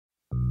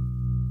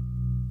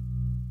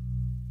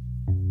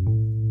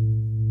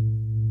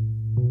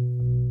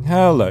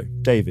Hello,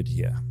 David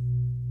here.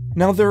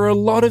 Now, there are a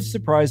lot of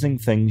surprising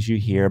things you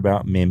hear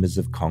about members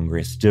of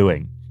Congress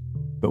doing,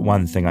 but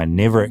one thing I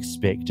never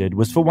expected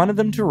was for one of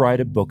them to write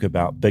a book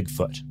about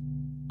Bigfoot.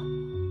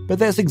 But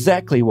that's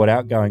exactly what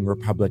outgoing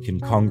Republican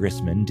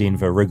Congressman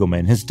Denver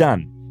Riggleman has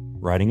done,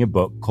 writing a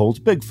book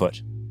called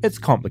Bigfoot. It's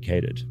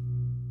complicated.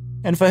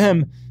 And for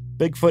him,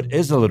 Bigfoot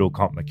is a little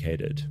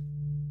complicated.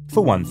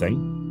 For one thing,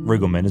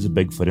 Riggleman is a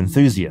Bigfoot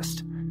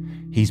enthusiast.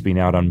 He's been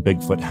out on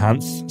Bigfoot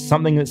hunts,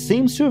 something that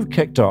seems to have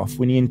kicked off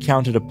when he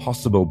encountered a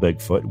possible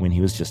Bigfoot when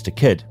he was just a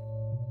kid.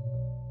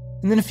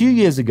 And then a few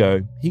years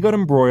ago, he got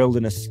embroiled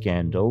in a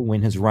scandal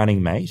when his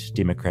running mate,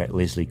 Democrat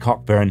Leslie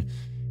Cockburn,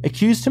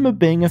 accused him of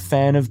being a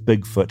fan of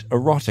Bigfoot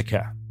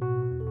erotica.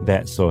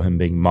 That saw him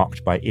being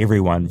mocked by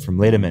everyone from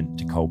Letterman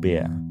to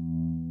Colbert.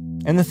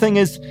 And the thing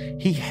is,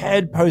 he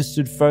had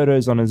posted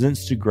photos on his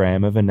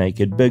Instagram of a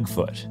naked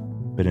Bigfoot,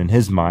 but in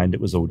his mind it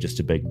was all just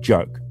a big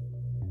joke.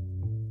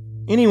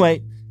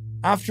 Anyway,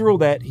 after all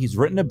that, he's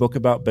written a book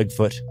about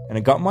Bigfoot, and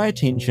it got my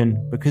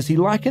attention because he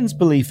likens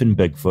belief in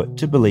Bigfoot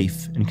to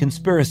belief in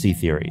conspiracy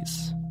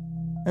theories.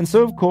 And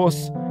so, of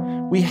course,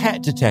 we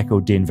had to tackle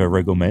Denver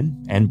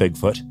Riggleman and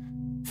Bigfoot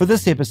for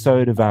this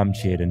episode of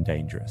Armchaired and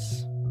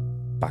Dangerous.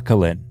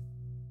 Buckle in.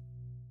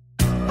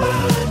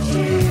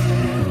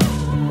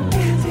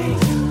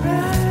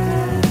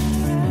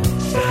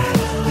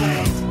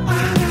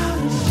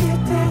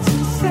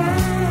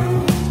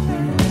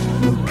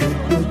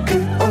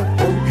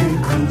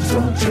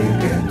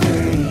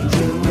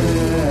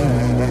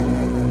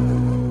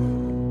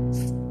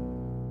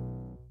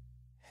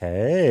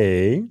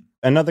 Hey,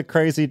 another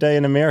crazy day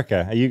in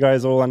America. Are you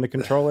guys all under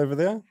control over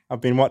there?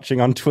 I've been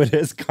watching on Twitter.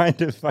 It's kind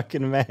of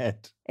fucking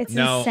mad. It's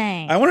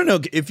insane. I want to know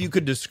if you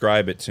could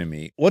describe it to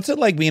me. What's it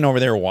like being over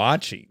there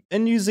watching?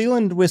 In New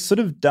Zealand, we're sort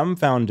of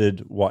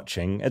dumbfounded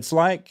watching. It's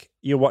like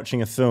you're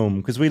watching a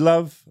film because we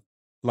love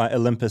like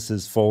Olympus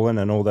Has Fallen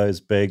and all those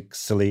big,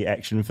 silly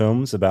action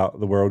films about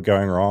the world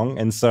going wrong.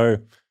 And so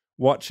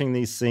watching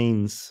these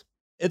scenes,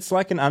 it's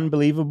like an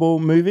unbelievable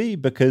movie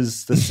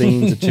because the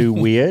scenes are too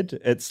weird.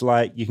 It's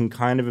like you can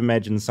kind of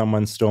imagine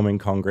someone storming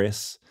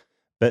Congress,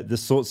 but the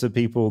sorts of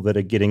people that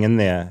are getting in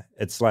there,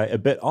 it's like a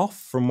bit off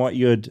from what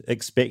you'd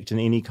expect in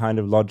any kind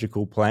of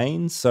logical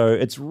plane. So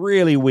it's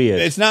really weird.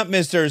 It's not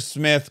Mr.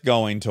 Smith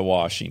going to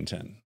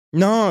Washington.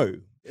 No,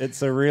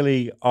 it's a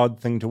really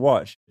odd thing to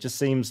watch. It just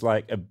seems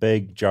like a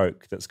big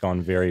joke that's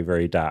gone very,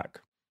 very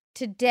dark.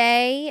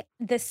 Today,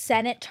 the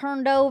Senate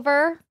turned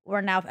over.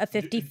 We're now a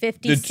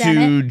 50-50 The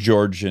Senate. two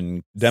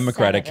Georgian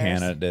Democratic Senators.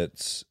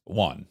 candidates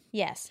won.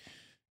 Yes.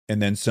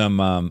 And then some,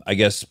 I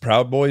guess,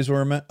 Proud Boys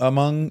were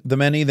among the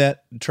many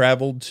that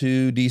traveled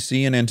to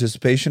D.C. in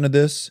anticipation of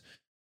this.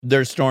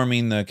 They're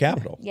storming the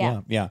Capitol.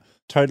 Yeah.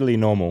 Totally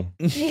normal.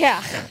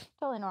 Yeah.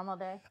 Totally normal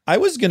day. I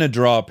was going to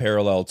draw a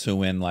parallel to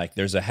when, like,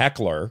 there's a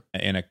heckler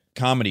in a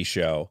comedy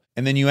show,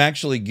 and then you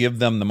actually give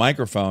them the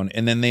microphone,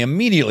 and then they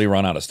immediately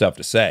run out of stuff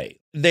to say.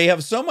 They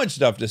have so much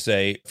stuff to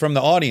say from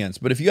the audience,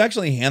 but if you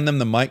actually hand them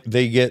the mic,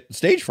 they get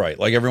stage fright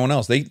like everyone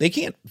else. They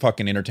can't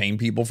fucking entertain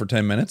people for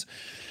 10 minutes.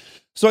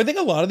 So I think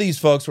a lot of these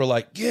folks were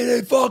like,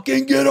 get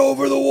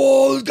over the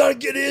wall. Got to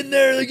get in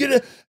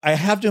there. I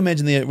have to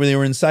imagine they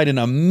were inside and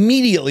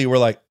immediately were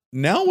like,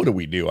 now what do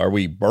we do? Are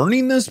we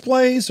burning this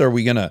place? Are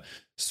we going to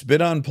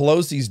spit on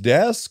Pelosi's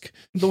desk?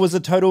 There was a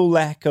total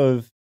lack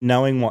of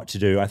knowing what to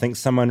do. I think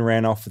someone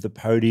ran off with the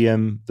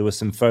podium. There were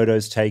some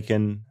photos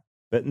taken,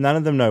 but none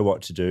of them know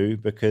what to do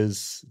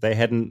because they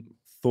hadn't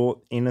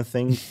thought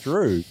anything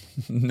through.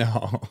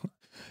 No.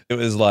 It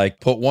was like,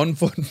 put one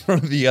foot in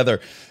front of the other.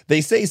 They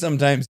say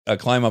sometimes a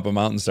climb up a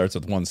mountain starts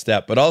with one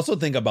step, but also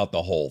think about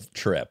the whole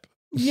trip.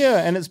 Yeah,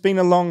 and it's been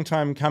a long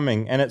time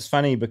coming. And it's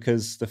funny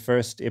because the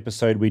first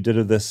episode we did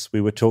of this, we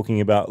were talking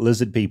about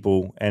lizard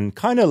people and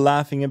kind of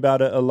laughing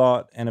about it a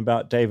lot and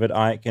about David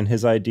Icke and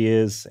his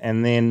ideas.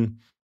 And then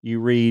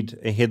you read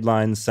a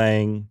headline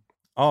saying,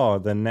 oh,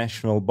 the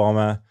national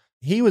bomber,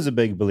 he was a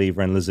big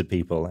believer in lizard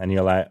people. And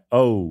you're like,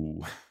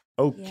 oh,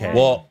 okay. Yeah.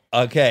 Well,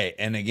 okay.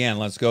 And again,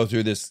 let's go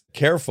through this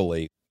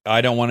carefully.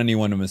 I don't want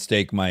anyone to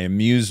mistake my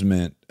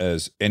amusement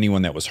as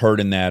anyone that was hurt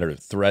in that or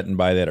threatened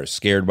by that or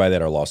scared by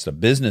that or lost a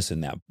business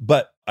in that.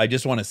 But I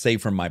just want to say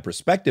from my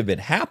perspective, it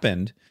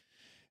happened.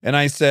 And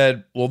I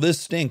said, well, this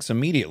stinks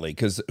immediately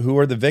because who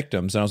are the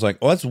victims? And I was like,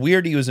 well, that's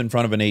weird he was in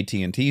front of an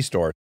AT&T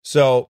store.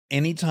 So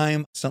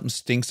anytime something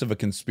stinks of a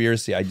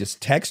conspiracy, I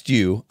just text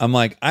you. I'm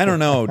like, I don't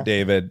know,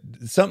 David,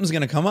 something's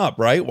going to come up,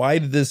 right? Why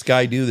did this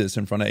guy do this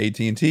in front of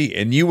AT&T?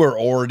 And you were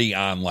already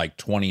on like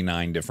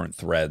 29 different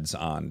threads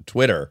on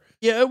Twitter.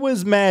 Yeah, it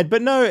was mad.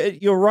 But no,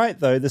 you're right,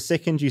 though. The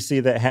second you see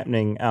that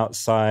happening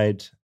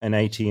outside an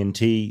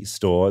AT&T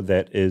store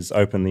that is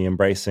openly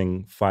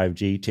embracing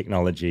 5G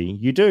technology,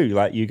 you do.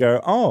 Like, you go,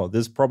 oh,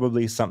 there's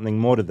probably something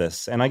more to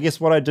this. And I guess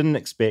what I didn't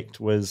expect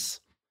was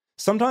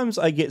sometimes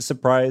I get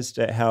surprised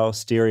at how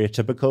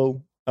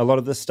stereotypical a lot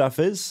of this stuff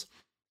is.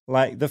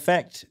 Like the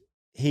fact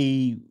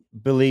he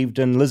believed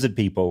in lizard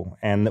people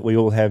and that we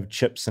all have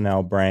chips in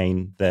our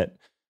brain that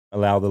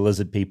allow the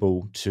lizard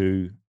people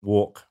to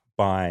walk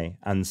by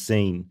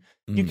unseen.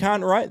 You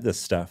can't write this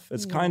stuff.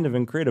 It's kind of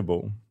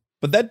incredible.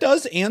 But that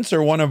does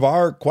answer one of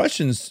our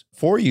questions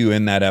for you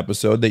in that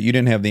episode that you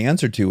didn't have the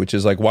answer to, which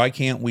is like, why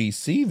can't we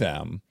see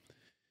them?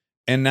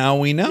 And now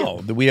we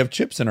know that we have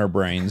chips in our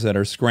brains that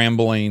are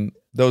scrambling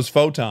those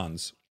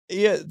photons.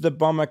 Yeah, the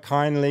bomber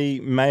kindly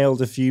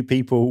mailed a few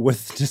people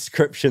with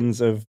descriptions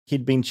of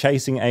he'd been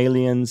chasing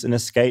aliens in a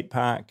skate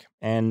park.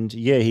 And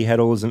yeah, he had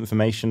all his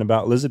information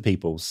about lizard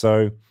people.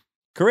 So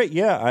correct,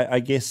 yeah, I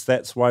guess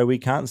that's why we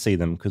can't see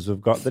them, because we've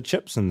got the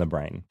chips in the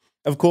brain.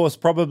 Of course,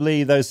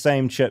 probably those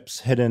same chips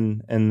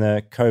hidden in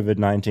the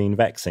COVID-19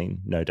 vaccine,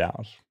 no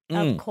doubt.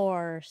 Of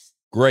course.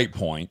 Great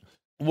point.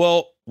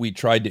 Well, we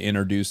tried to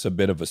introduce a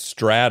bit of a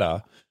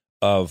strata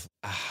of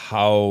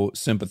how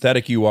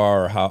sympathetic you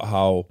are,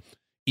 how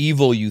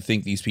evil you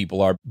think these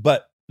people are.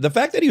 But the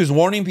fact that he was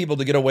warning people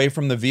to get away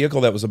from the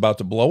vehicle that was about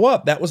to blow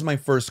up, that was my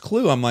first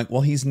clue. I'm like,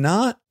 well, he's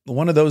not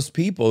one of those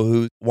people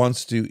who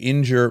wants to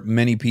injure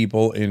many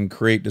people and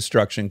create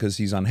destruction because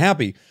he's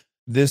unhappy.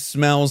 This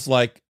smells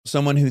like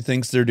someone who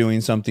thinks they're doing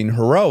something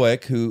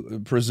heroic, who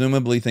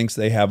presumably thinks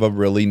they have a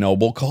really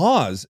noble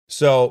cause.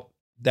 So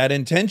that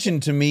intention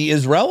to me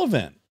is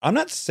relevant. I'm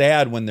not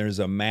sad when there's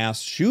a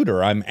mass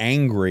shooter. I'm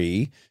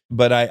angry,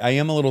 but I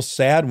am a little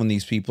sad when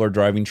these people are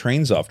driving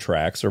trains off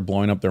tracks or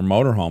blowing up their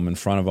motorhome in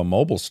front of a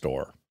mobile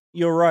store.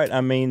 You're right.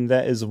 I mean,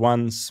 that is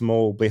one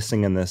small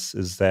blessing in this,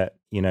 is that,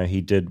 you know,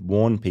 he did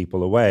warn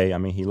people away. I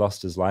mean, he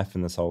lost his life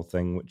in this whole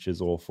thing, which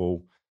is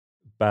awful.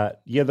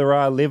 But yeah, there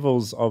are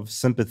levels of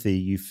sympathy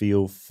you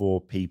feel for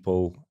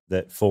people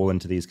that fall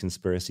into these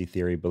conspiracy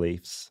theory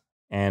beliefs.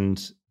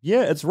 And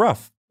yeah, it's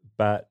rough,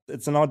 but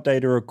it's an odd day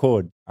to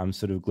record. I'm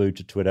sort of glued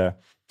to Twitter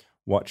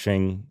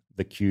watching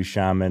the Q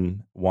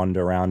shaman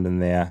wander around in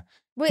there.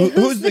 Wait,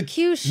 who's the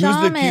Q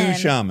shaman? Who's the Q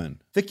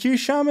shaman? The Q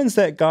shaman's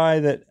that guy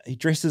that he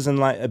dresses in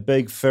like a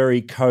big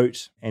furry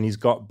coat and he's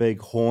got big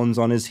horns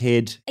on his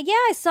head. Yeah,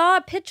 I saw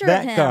a picture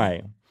of him. That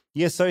guy.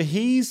 Yeah, so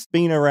he's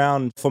been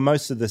around for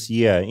most of this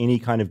year. Any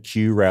kind of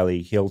Q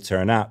rally, he'll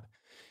turn up.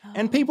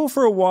 And people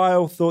for a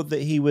while thought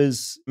that he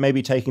was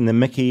maybe taking the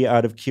mickey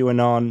out of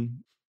QAnon.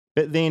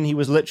 But then he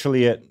was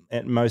literally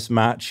at most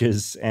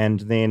marches. And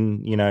then,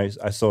 you know,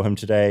 I saw him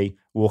today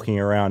walking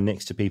around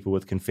next to people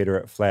with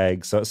Confederate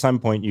flags. So at some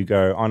point you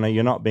go, oh no,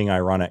 you're not being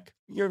ironic.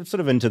 You're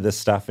sort of into this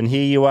stuff. And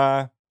here you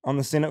are on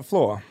the Senate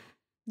floor.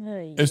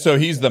 And so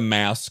he's the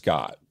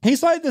mascot.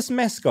 He's like this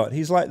mascot.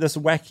 He's like this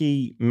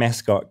wacky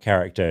mascot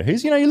character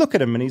who's, you know, you look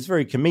at him and he's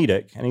very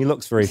comedic and he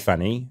looks very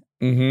funny.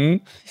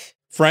 Mm-hmm.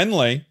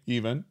 Friendly,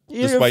 even,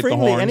 despite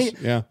friendly.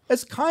 The horns.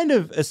 It's kind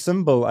of a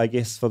symbol, I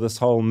guess, for this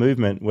whole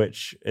movement,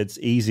 which it's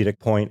easy to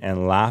point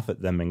and laugh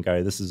at them and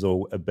go, this is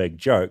all a big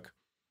joke.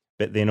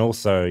 But then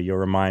also you're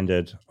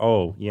reminded,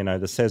 oh, you know,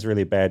 this has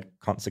really bad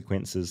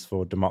consequences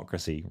for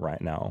democracy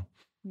right now.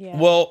 Yeah.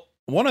 Well,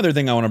 one other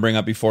thing I want to bring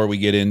up before we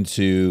get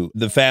into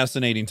the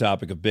fascinating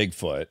topic of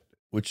Bigfoot,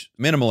 which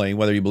minimally,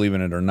 whether you believe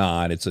in it or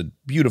not, it's a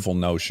beautiful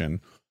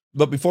notion.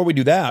 But before we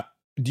do that,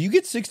 do you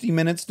get 60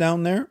 Minutes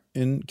down there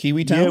in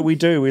Kiwi Town? Yeah, we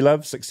do. We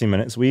love 60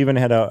 Minutes. We even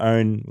had our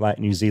own like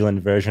New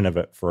Zealand version of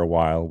it for a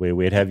while, where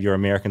we'd have your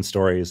American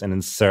stories and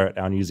insert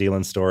our New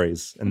Zealand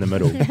stories in the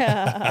middle.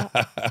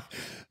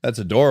 That's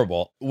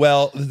adorable.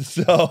 Well,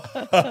 so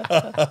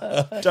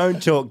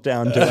don't talk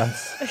down to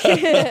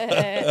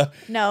us.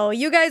 No,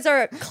 you guys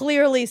are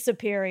clearly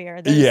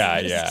superior.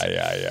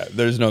 Yeah.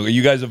 There's no,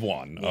 you guys have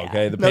won. Yeah.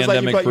 Okay, the No, it's like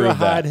pandemic you've got your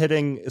proved that.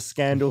 hard-hitting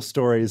scandal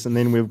stories, and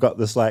then we've got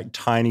this like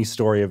tiny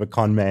story of a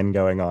con man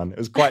going on. It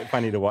was quite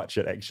funny to watch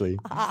it, actually.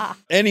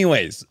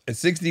 Anyways, at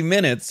 60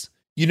 Minutes,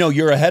 you know,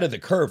 you're ahead of the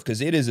curve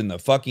because it is in the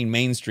fucking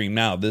mainstream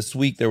now. This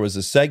week, there was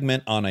a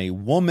segment on a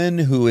woman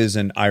who is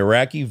an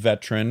Iraqi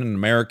veteran, an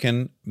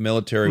American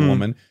military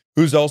woman,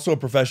 who's also a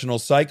professional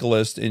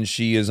cyclist, and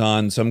she is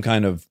on some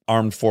kind of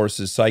armed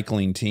forces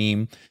cycling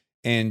team.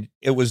 And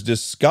it was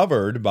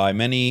discovered by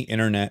many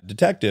internet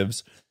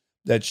detectives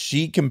that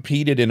she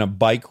competed in a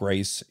bike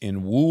race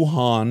in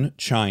Wuhan,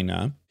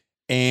 China,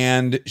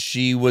 and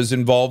she was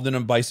involved in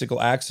a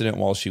bicycle accident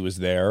while she was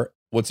there.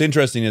 What's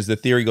interesting is the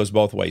theory goes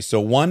both ways.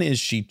 So one is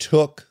she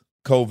took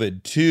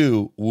COVID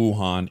to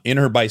Wuhan in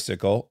her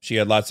bicycle. She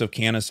had lots of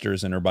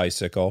canisters in her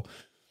bicycle.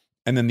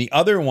 And then the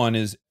other one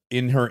is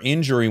in her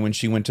injury when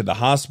she went to the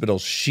hospital,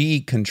 she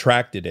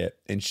contracted it,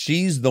 and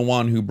she's the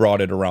one who brought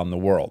it around the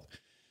world.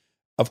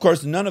 Of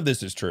course, none of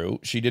this is true.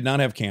 She did not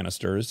have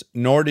canisters,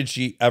 nor did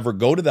she ever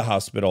go to the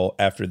hospital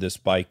after this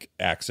bike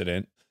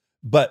accident.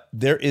 But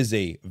there is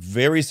a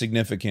very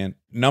significant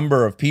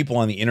number of people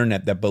on the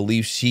internet that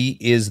believe she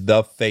is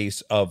the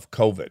face of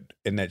COVID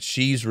and that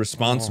she's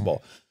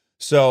responsible.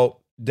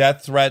 So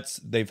death threats,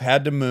 they've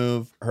had to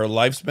move. Her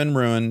life's been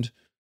ruined.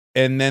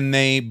 And then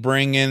they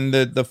bring in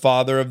the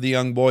father of the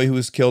young boy who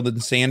was killed in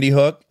Sandy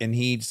Hook. And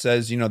he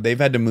says, you know, they've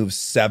had to move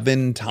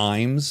 7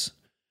 times,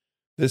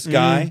 this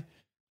guy,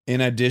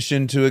 in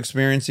addition to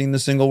experiencing the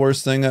single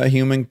worst thing a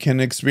human can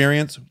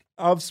experience.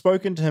 I've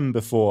spoken to him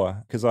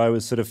before because I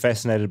was sort of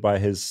fascinated by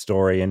his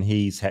story, and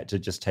he's had to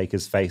just take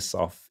his face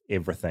off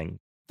everything.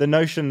 The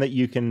notion that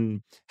you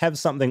can have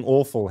something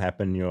awful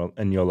happen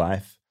in your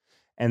life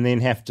and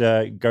then have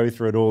to go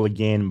through it all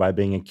again by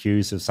being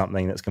accused of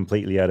something that's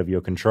completely out of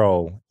your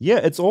control. Yeah,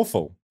 it's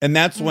awful. And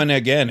that's when,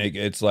 again,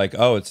 it's like,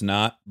 oh, it's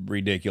not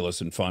ridiculous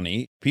and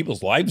funny.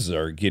 People's lives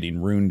are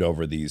getting ruined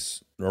over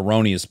these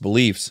erroneous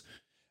beliefs.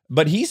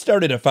 But he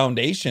started a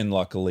foundation,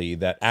 luckily,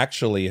 that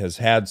actually has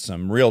had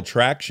some real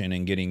traction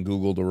in getting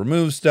Google to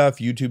remove stuff,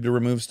 YouTube to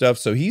remove stuff.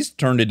 So he's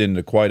turned it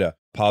into quite a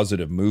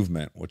positive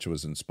movement, which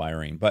was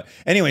inspiring. But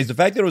anyways, the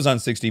fact that it was on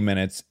 60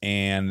 Minutes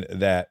and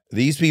that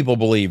these people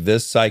believe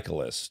this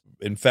cyclist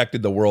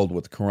infected the world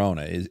with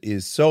corona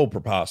is so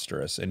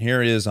preposterous. And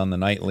here it is on the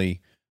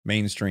nightly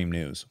mainstream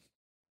news.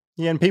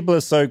 Yeah, and people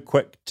are so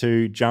quick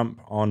to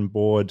jump on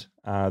board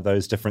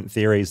those different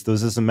theories. There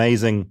was this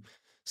amazing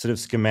sort of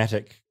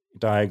schematic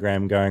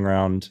diagram going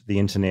around the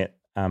internet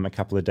a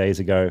couple of days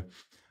ago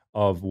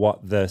of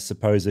what the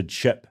supposed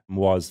chip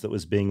was that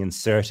was being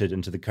inserted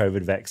into the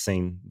COVID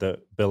vaccine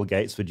that Bill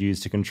Gates would use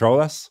to control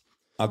us.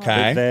 Okay.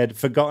 But they'd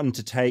forgotten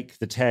to take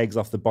the tags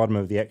off the bottom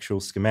of the actual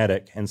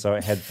schematic, and so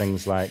it had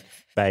things like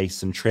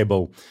bass and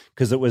treble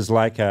because it was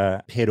like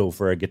a pedal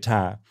for a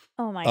guitar.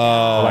 Oh my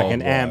God. Like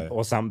an amp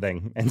or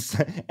something.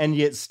 And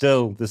yet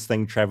still this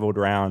thing traveled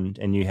around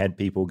and you had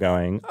people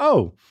going,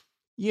 oh,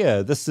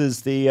 yeah, this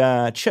is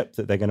the chip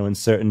that they're going to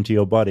insert into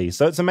your body.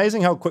 So it's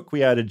amazing how quick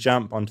we are to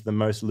jump onto the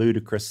most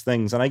ludicrous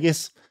things. And I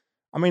guess,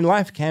 I mean,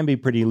 life can be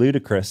pretty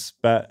ludicrous,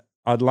 but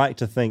I'd like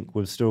to think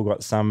we've still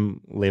got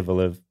some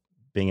level of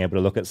being able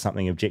to look at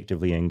something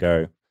objectively and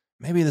go,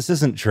 maybe this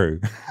isn't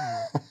true.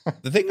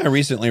 The thing I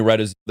recently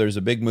read is there's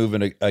a big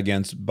movement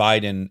against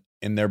Biden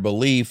in their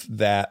belief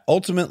that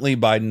ultimately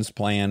Biden's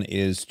plan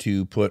is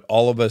to put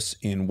all of us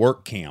in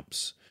work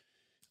camps.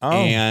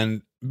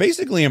 And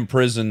basically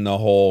imprison the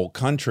whole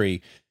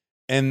country.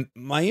 And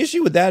my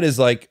issue with that is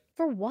like,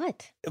 for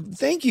what?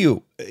 Thank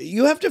you.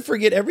 You have to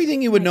forget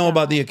everything you would know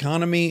about the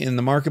economy and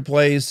the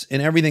marketplace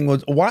and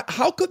everything.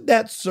 How could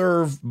that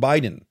serve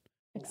Biden?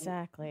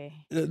 Exactly.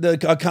 The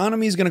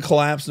economy is going to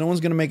collapse. No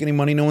one's going to make any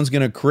money. No one's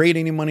going to create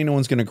any money. No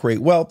one's going to create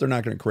wealth. They're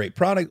not going to create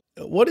product.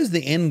 What is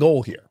the end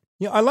goal here?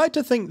 Yeah, I like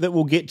to think that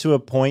we'll get to a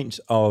point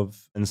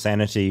of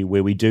insanity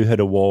where we do hit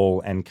a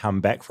wall and come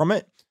back from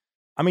it.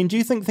 I mean, do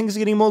you think things are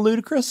getting more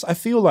ludicrous? I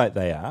feel like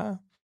they are.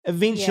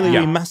 Eventually,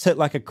 we must hit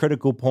like a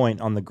critical point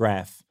on the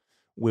graph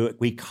where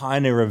we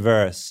kind of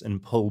reverse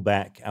and pull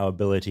back our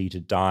ability to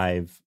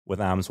dive with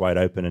arms wide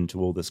open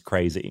into all this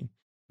crazy.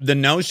 The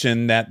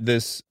notion that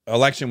this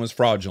election was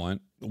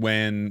fraudulent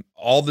when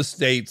all the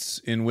states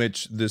in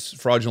which this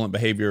fraudulent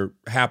behavior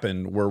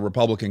happened were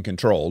Republican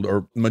controlled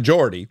or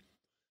majority.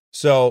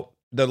 So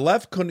the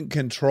left couldn't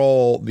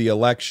control the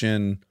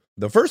election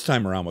the first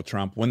time around with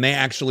Trump when they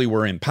actually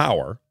were in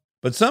power.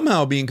 But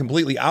somehow being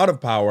completely out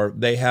of power,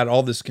 they had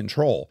all this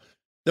control.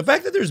 The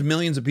fact that there's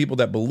millions of people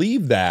that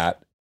believe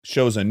that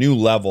shows a new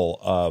level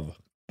of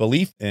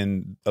belief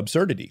in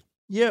absurdity.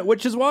 Yeah,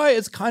 which is why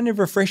it's kind of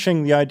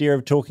refreshing, the idea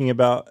of talking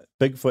about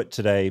Bigfoot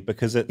today,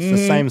 because it's the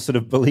same sort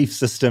of belief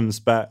systems,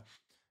 but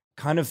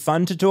kind of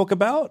fun to talk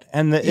about.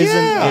 And there isn't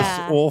this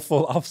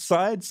awful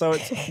offside. So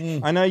it's,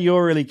 I know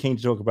you're really keen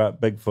to talk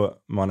about Bigfoot,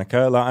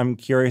 Monica. Like, I'm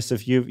curious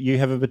if you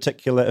have a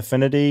particular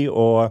affinity,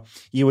 or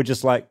you were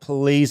just like,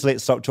 please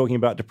let's stop talking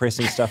about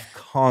depressing stuff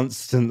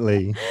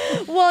constantly.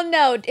 Well,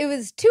 no, it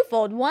was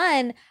twofold.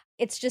 One,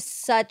 it's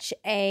just such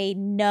a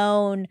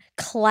known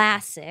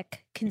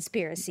classic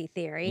conspiracy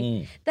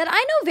theory that I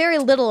know very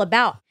little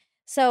about.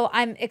 So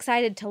I'm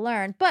excited to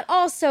learn. But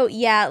also,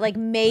 like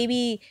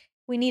maybe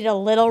we need a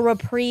little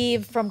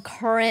reprieve from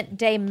current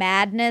day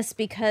madness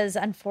because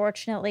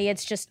unfortunately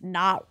it's just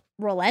not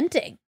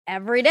relenting.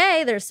 Every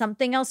day there's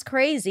something else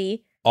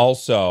crazy.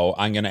 Also,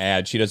 I'm going to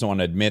add, she doesn't want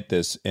to admit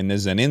this, and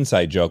this is an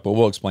inside joke, but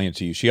we'll explain it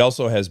to you. She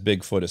also has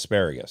Bigfoot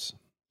asparagus.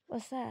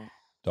 What's that?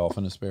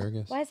 Dolphin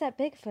asparagus. Why is that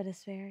Bigfoot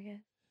asparagus?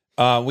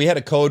 We had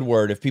a code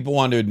word. If people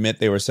wanted to admit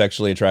they were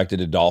sexually attracted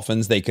to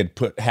dolphins, they could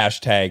put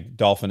hashtag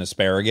dolphin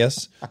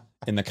asparagus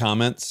in the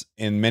comments,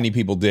 and many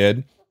people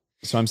did.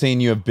 So I'm saying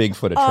you have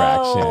Bigfoot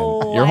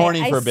attraction. You're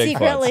horny for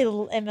Bigfoot. I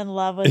secretly am in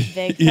love with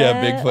Bigfoot.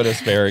 Yeah, Bigfoot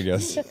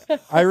asparagus.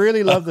 I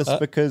really love this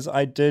because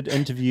I did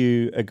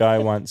interview a guy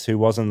once who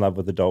was in love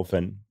with a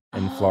dolphin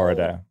in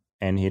Florida,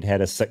 and he'd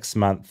had a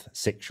 6-month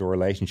sexual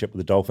relationship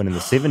with a dolphin in the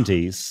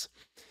 70s.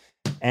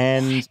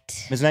 And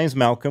his name's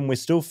Malcolm. We're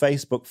still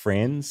Facebook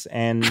friends,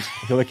 and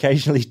he'll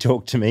occasionally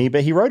talk to me.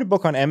 But he wrote a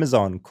book on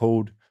Amazon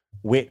called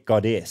Wet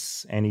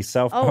Goddess, and he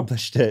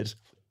self-published it.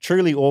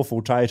 Truly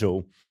awful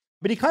title.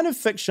 But he kind of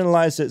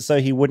fictionalized it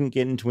so he wouldn't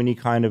get into any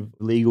kind of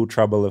legal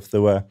trouble if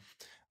there were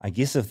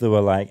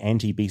like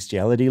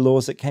anti-bestiality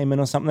laws that came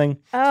in or something.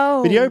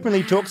 Oh. But he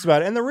openly talks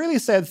about it. And the really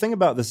sad thing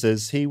about this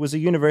is he was a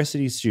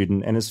university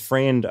student and his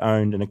friend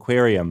owned an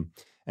aquarium.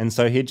 And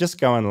so he'd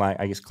just go and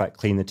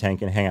clean the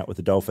tank and hang out with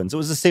the dolphins. It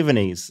was the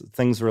 70s.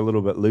 Things were a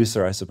little bit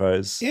looser, I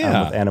suppose, with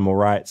animal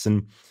rights.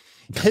 And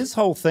his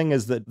whole thing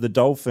is that the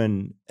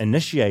dolphin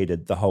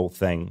initiated the whole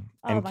thing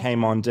and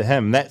came on to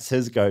him. That's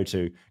his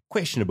go-to.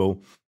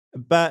 Questionable.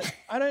 But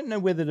I don't know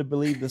whether to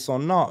believe this or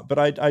not.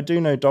 But I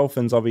do know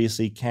dolphins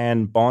obviously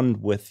can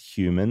bond with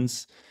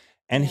humans.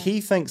 And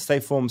he thinks they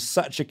formed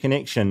such a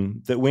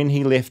connection that when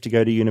he left to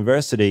go to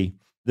university,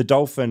 the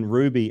dolphin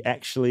Ruby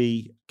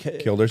actually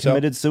killed herself,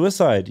 committed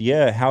suicide.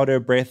 Yeah, held her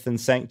breath and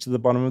sank to the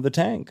bottom of the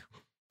tank.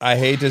 I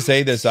hate to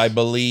say this. I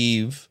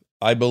believe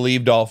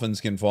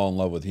dolphins can fall in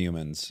love with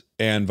humans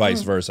and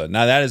vice versa.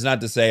 Now, that is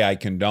not to say I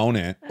condone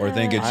it or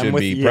think it should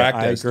be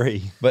practiced. I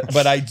agree.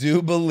 But I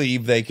do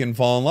believe they can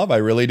fall in love. I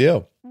really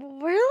do.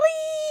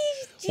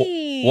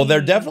 Well,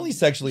 they're definitely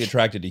sexually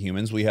attracted to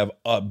humans. We have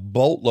a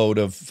boatload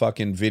of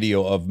fucking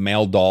video of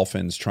male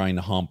dolphins trying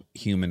to hump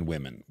human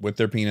women with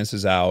their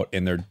penises out.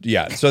 And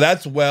so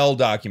that's well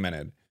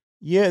documented.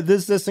 Yeah,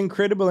 there's this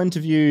incredible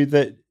interview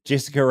that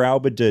Jessica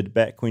Alba did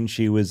back when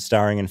she was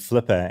starring in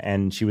Flipper,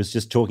 and she was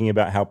just talking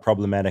about how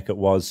problematic it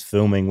was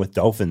filming with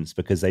dolphins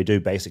because they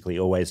do basically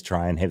always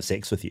try and have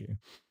sex with you.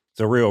 It's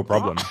a real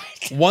problem.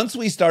 Once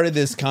we started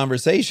this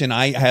conversation,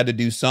 I had to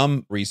do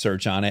some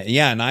research on it.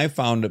 Yeah, and I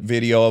found a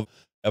video of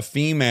a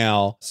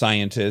female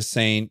scientist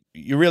saying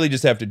you really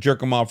just have to jerk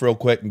them off real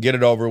quick and get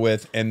it over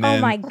with, and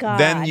then,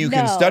 then you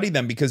can study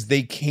them because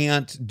they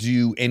can't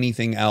do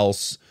anything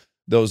else,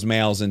 those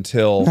males,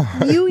 until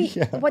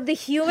what the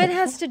human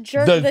has to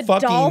jerk the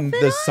dolphin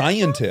the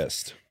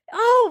scientist.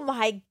 Oh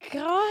my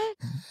God.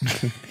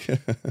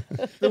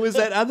 There was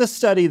that other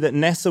study that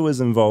NASA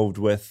was involved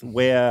with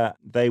where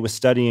they were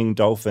studying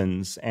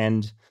dolphins,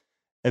 and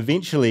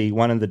eventually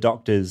one of the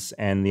doctors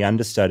and the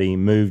understudy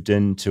moved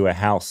into a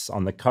house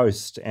on the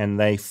coast, and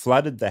they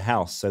flooded the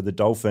house so the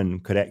dolphin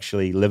could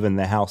actually live in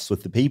the house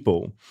with the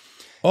people.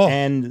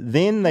 And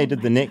then they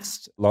did the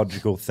next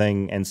logical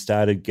thing and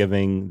started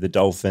giving the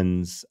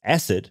dolphins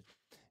acid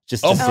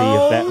just to see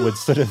if that would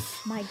sort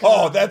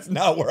of... That's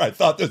not where I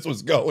thought this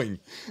was going.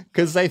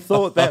 Because they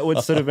thought that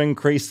would sort of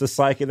increase the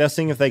psyche. They're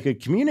seeing if they could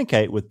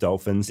communicate with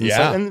dolphins.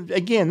 And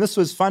again, this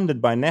was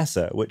funded by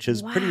NASA, which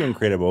is pretty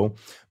incredible.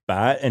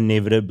 But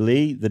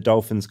inevitably, the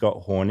dolphins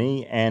got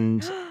horny,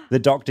 and the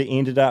doctor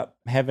ended up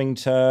having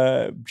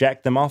to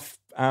jack them off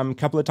a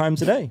couple of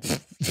times a day.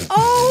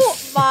 Oh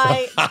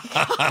my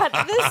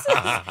God, this is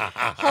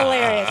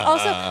hilarious.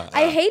 Also,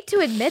 I hate to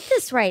admit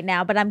this right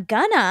now, but I'm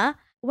gonna.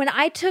 When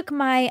I took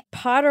my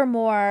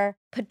Pottermore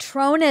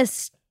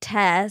Patronus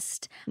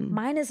test,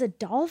 mine is a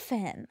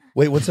dolphin.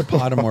 Wait, what's a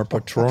Pottermore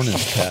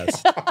Patronus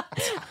test?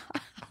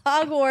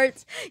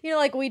 Hogwarts,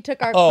 like we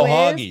took our quiz.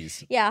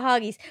 Hoggies. Yeah,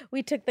 Hoggies.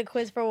 We took the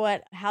quiz for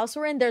what house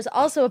we're in. There's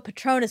also a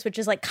Patronus, which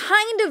is like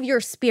kind of your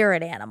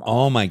spirit animal.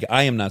 Oh my God,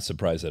 I am not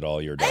surprised at all.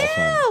 You're a dolphin.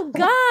 Oh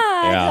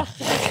God.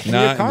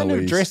 Yeah, you're kind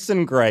of dressed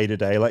in gray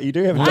today. Like you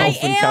do have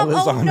dolphin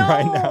colors on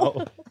right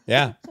now.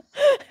 Yeah,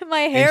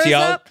 my hair's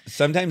up.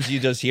 Sometimes you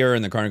just hear her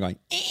in the corner going,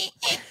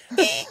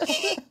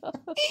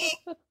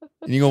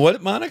 and you go,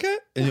 "What, Monica?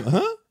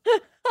 Huh?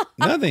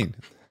 Nothing.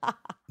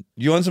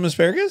 You want some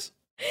asparagus?"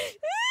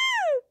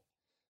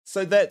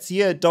 So that's,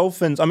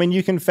 dolphins. I mean,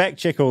 you can fact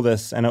check all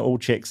this and it all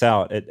checks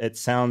out. It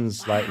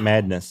sounds like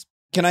madness.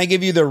 Can I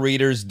give you the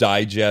Reader's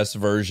Digest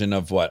version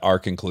of what our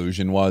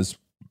conclusion was?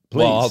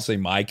 Please. Well, I'll say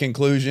my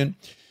conclusion.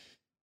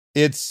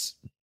 It's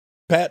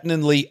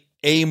patently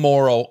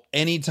amoral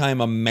anytime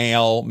a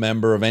male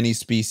member of any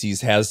species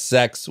has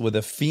sex with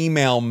a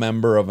female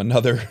member of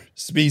another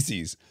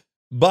species.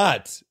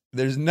 But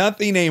there's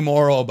nothing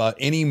amoral about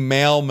any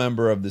male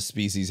member of the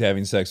species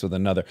having sex with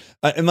another.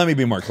 And let me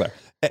be more clear.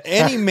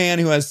 Any man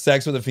who has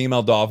sex with a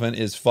female dolphin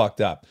is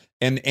fucked up.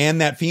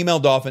 And that female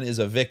dolphin is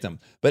a victim.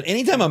 But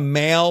anytime a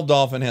male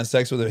dolphin has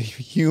sex with a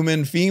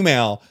human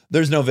female,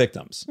 there's no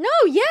victims. No,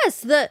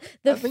 yes, the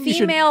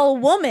female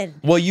woman.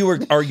 Well, you were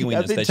arguing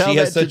this, that she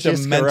has such a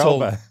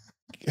mental...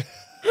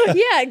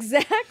 Yeah,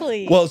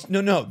 exactly. Well,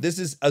 no. This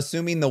is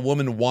assuming the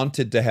woman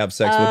wanted to have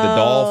sex with the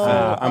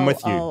dolphin. I'm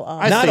with you.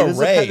 Not a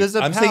rape. There's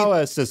a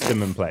power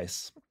system in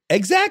place.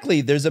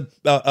 Exactly. There's a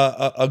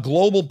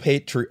global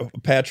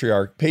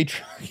patriarch.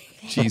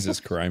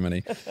 Jesus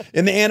criminy.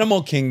 In the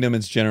animal kingdom,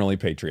 it's generally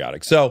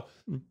patriotic. So,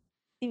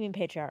 you mean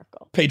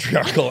patriarchal?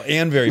 Patriarchal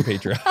and very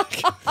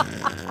patriotic.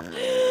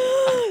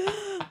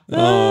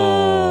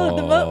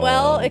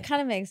 Well, it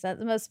kind of makes sense.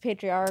 The most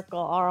patriarchal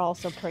are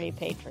also pretty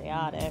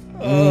patriotic.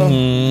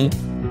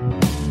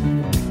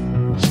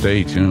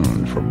 Stay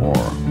tuned for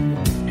more,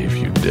 if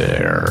you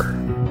dare.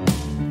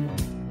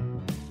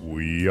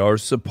 We are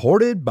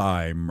supported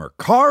by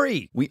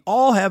Mercari. We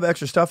all have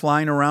extra stuff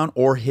lying around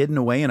or hidden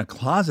away in a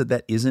closet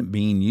that isn't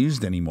being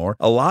used anymore.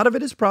 A lot of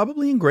it is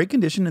probably in great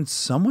condition and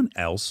someone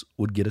else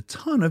would get a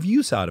ton of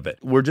use out of it.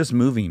 We're just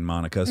moving,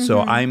 Monica, so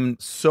I'm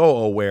so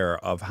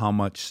aware of how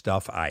much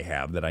stuff I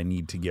have that I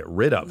need to get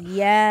rid of.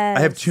 Yes.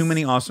 I have too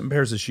many awesome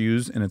pairs of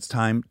shoes and it's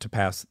time to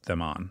pass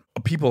them on.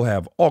 People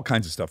have all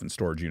kinds of stuff in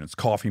storage units,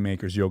 coffee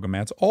makers, yoga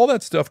mats, all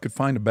that stuff could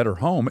find a better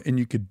home, and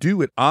you could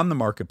do it on the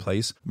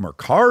marketplace,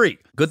 Mercari.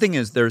 Good thing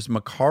is there's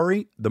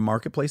Mercari, the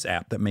marketplace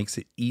app that makes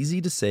it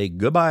easy to say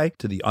goodbye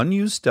to the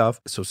unused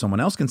stuff so someone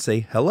else can say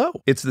hello.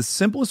 It's the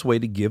simplest way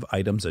to give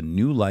items a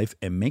new life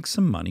and make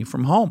some money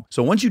from home.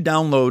 So once you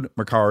download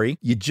Mercari,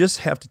 you just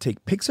have to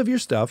take pics of your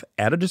stuff,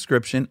 add a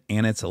description,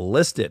 and it's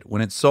listed.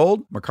 When it's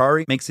sold,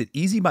 Mercari makes it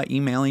easy by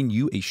emailing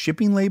you a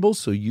shipping label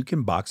so you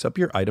can box up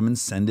your item and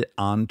send it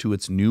on to to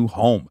its new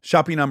home.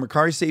 Shopping on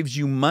Mercari saves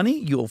you money.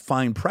 You'll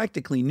find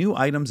practically new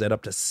items at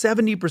up to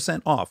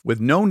 70% off. With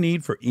no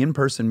need for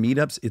in-person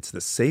meetups, it's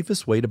the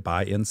safest way to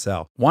buy and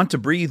sell. Want to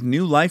breathe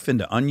new life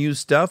into unused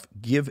stuff?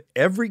 Give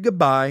every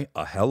goodbye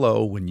a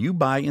hello when you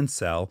buy and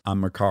sell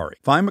on Mercari.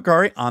 Find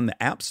Mercari on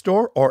the App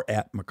Store or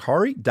at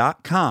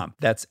Mercari.com.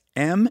 That's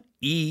Mercari.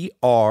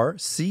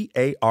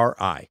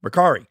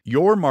 Mercari,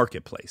 your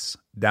marketplace.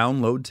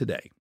 Download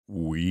today.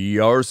 We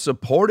are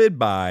supported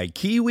by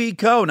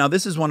KiwiCo. Now,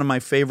 this is one of my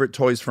favorite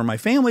toys for my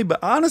family, but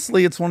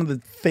honestly, it's one of the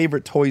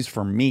favorite toys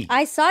for me.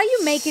 I saw you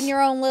making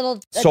your own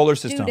little solar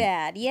system.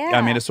 Doodad. Yeah.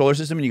 I made a solar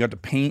system and you got to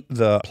paint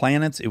the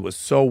planets. It was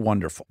so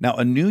wonderful. Now,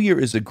 a new year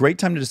is a great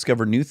time to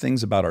discover new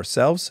things about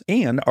ourselves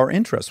and our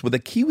interests. With a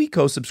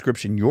KiwiCo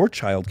subscription, your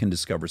child can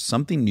discover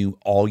something new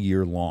all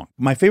year long.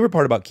 My favorite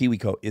part about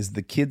KiwiCo is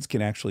the kids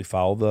can actually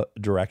follow the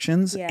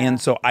directions. Yeah. And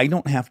so I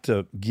don't have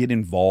to get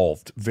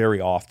involved very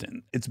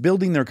often. It's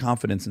building their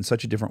confidence in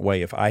such a different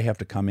way if I have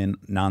to come in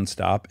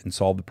nonstop and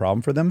solve the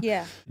problem for them.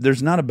 Yeah.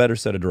 There's not a better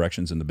set of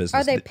directions in the business.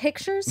 Are they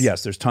pictures?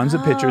 Yes, there's tons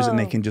of pictures and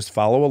they can just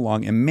follow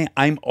along. And man,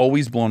 I'm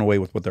always blown away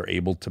with what they're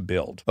able to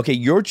build. Okay,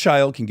 your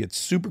child can get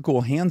super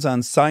cool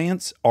hands-on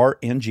science, art,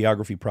 and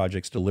geography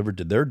projects delivered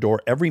to their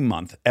door every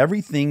month.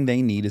 Everything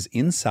they need is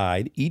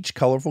inside each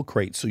colorful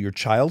crate so your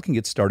child can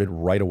get started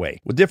right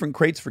away. With different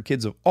crates for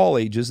kids of all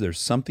ages,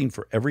 there's something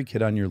for every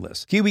kid on your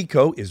list.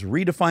 KiwiCo is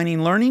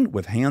redefining learning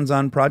with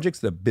hands-on projects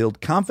that build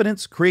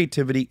confidence,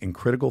 creativity, and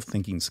critical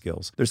thinking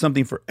skills. There's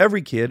something for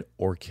every kid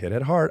or kid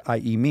at heart,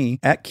 i.e. me,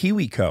 at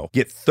KiwiCo.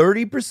 Get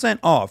 30%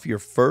 off your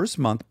first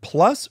month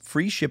plus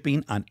free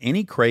shipping on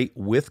any crate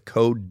with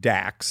code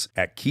DAX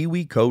at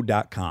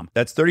KiwiCo.com.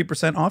 That's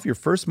 30% off your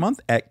first month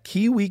at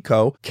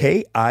KiwiCo,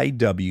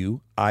 KiwiCo.com,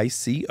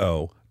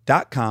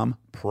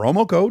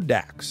 promo code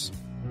DAX.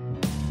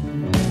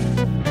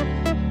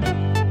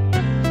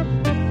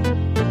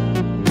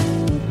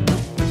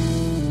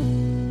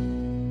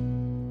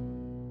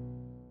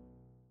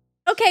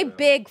 Okay,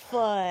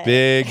 Bigfoot.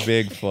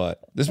 Bigfoot.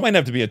 This might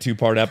have to be a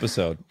 2-part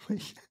episode.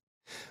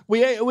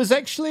 It was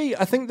actually,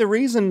 I think the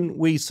reason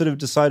we sort of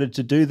decided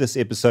to do this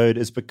episode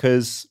is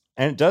because,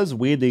 and it does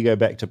weirdly go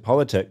back to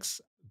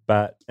politics,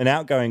 but an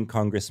outgoing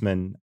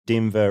congressman,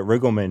 Denver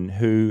Riggleman,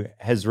 who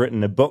has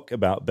written a book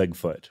about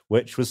Bigfoot,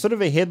 which was sort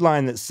of a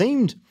headline that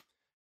seemed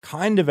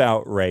kind of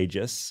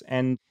outrageous.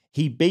 And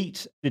he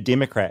beat a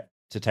Democrat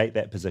to take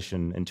that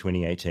position in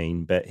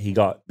 2018, but he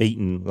got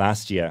beaten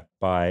last year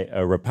by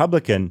a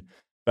Republican.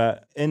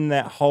 But in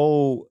that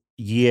whole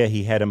year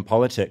he had in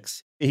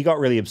politics, he got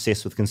really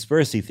obsessed with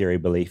conspiracy theory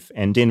belief.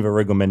 And Denver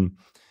Riggleman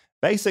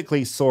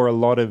basically saw a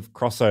lot of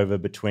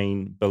crossover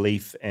between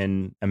belief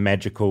in a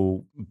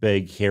magical,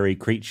 big, hairy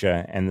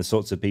creature and the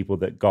sorts of people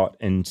that got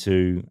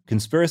into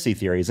conspiracy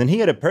theories. And he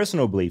had a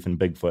personal belief in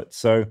Bigfoot.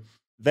 So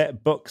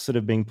that book sort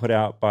of being put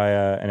out by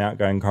an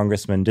outgoing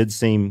congressman did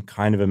seem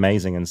kind of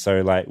amazing. And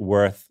so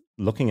worth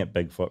looking at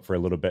Bigfoot for a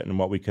little bit and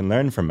what we can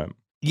learn from him.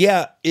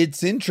 Yeah,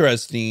 it's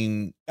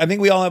interesting. I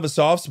think we all have a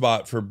soft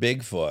spot for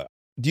Bigfoot.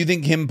 Do you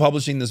think him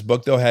publishing this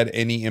book, though, had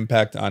any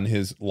impact on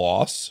his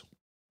loss?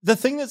 The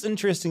thing that's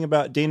interesting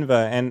about Denver,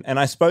 and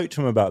I spoke to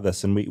him about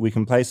this, and we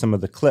can play some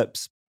of the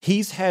clips,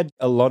 he's had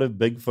a lot of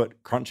Bigfoot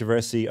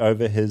controversy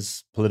over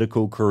his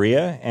political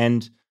career.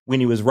 And when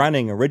he was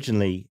running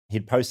originally,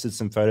 he'd posted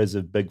some photos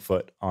of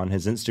Bigfoot on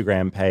his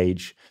Instagram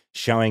page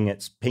showing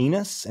its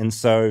penis. And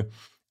so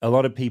a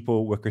lot of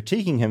people were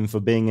critiquing him for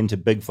being into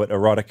Bigfoot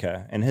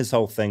erotica. And his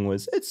whole thing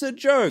was, it's a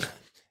joke.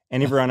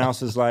 And everyone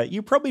else was like,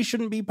 you probably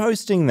shouldn't be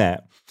posting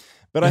that.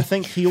 But I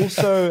think he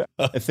also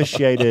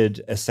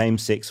officiated a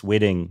same-sex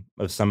wedding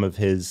of some of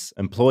his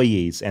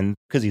employees. And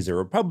because he's a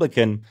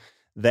Republican,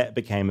 that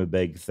became a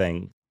big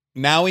thing.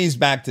 Now he's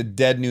back to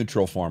dead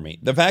neutral for me.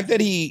 The fact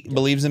that he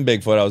believes in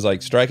Bigfoot, I was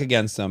like, strike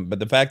against him. But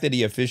the fact that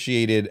he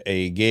officiated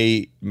a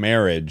gay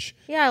marriage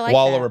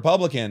while a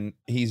Republican,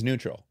 he's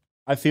neutral.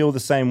 I feel the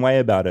same way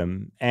about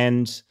him.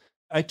 And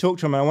I talked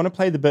to him, and I want to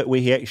play the bit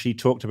where he actually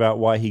talked about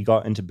why he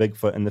got into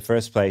Bigfoot in the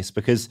first place,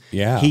 because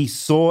he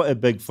saw a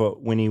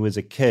Bigfoot when he was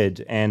a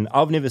kid, and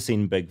I've never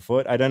seen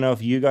Bigfoot. I don't know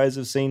if you guys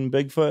have seen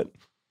Bigfoot.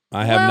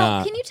 I have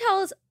not. Can you tell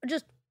us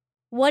just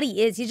what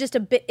he is? He's just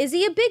is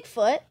he a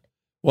Bigfoot?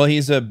 Well,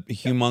 he's a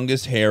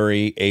humongous,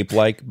 hairy,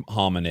 ape-like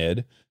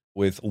hominid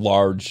with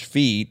large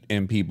feet,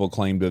 and people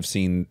claim to have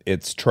seen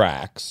its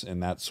tracks,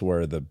 and that's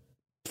where the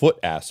foot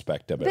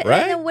aspect of it,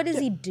 right? And then what does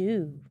he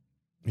do?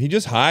 He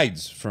just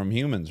hides from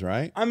humans,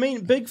 right? I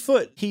mean,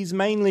 Bigfoot, he's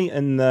mainly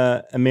in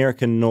the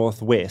American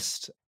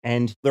Northwest,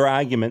 and there are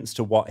arguments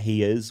to what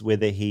he is,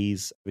 whether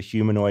he's a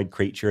humanoid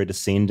creature, a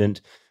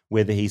descendant,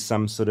 whether he's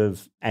some sort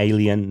of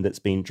alien that's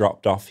been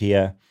dropped off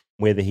here,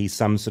 whether he's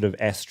some sort of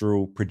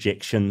astral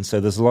projection. So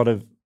there's a lot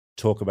of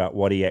talk about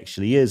what he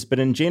actually is. But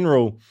in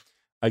general,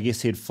 I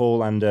guess he'd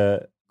fall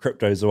under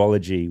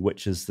cryptozoology,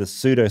 which is the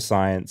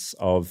pseudoscience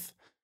of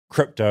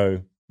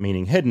crypto,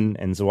 meaning hidden,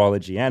 and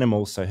zoology,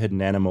 animals, so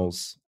hidden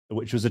animals,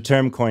 which was a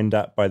term coined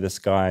up by this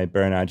guy,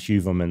 Bernard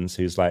Heuvelmans,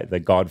 who's like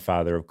the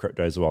godfather of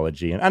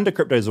cryptozoology. And under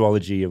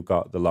cryptozoology, you've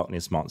got the Loch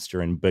Ness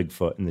Monster and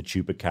Bigfoot and the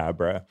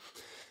Chupacabra.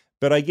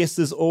 But I guess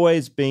there's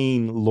always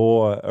been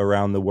lore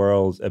around the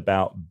world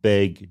about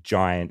big,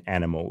 giant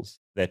animals.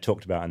 They're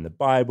talked about in the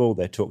Bible,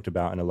 they're talked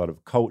about in a lot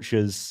of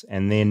cultures.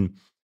 And then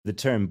the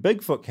term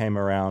Bigfoot came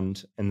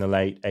around in the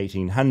late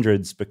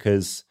 1800s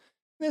because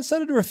they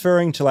started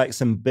referring to like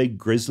some big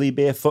grizzly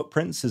bear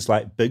footprints as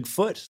like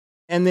Bigfoot,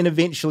 and then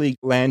eventually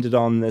landed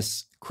on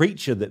this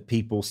creature that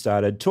people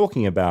started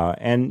talking about.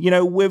 And,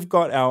 we've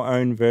got our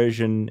own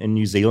version in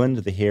New Zealand,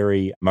 the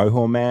hairy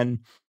mohor man.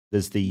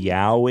 There's the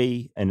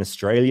Yowie in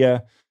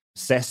Australia,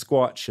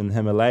 Sasquatch in the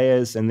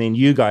Himalayas, and then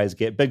you guys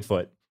get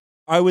Bigfoot.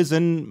 I was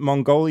in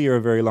Mongolia a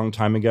very long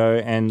time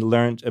ago and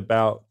learnt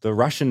about the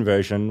Russian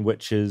version,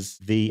 which is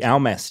the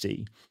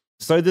Almasty.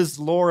 So there's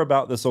lore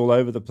about this all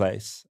over the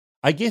place.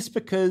 I guess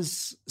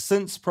because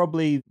since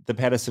probably the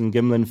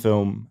Patterson-Gimlin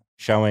film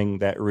showing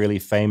that really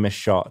famous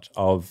shot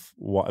of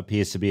what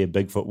appears to be a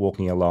Bigfoot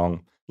walking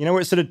along, where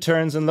it sort of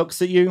turns and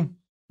looks at you?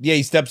 Yeah,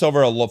 he steps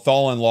over a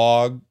fallen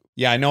log.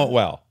 Yeah, I know it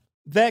well.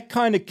 That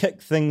kind of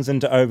kicked things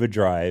into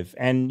overdrive.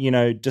 And,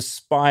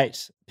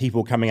 despite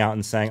people coming out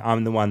and saying,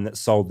 I'm the one that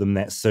sold them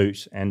that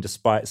suit, and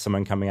despite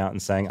someone coming out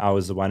and saying, I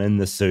was the one in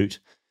the suit,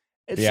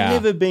 it's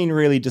never been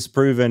really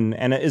disproven.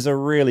 And it is a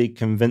really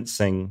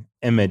convincing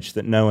image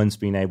that no one's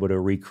been able to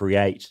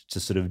recreate to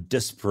sort of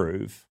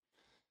disprove.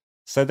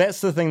 So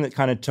that's the thing that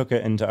kind of took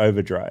it into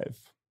overdrive.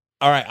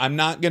 All right, I'm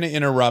not going to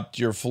interrupt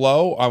your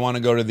flow. I want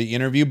to go to the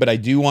interview, but I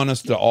do want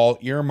us to all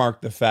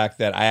earmark the fact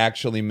that I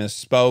actually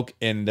misspoke,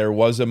 and there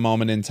was a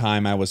moment in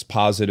time I was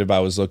positive I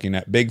was looking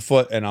at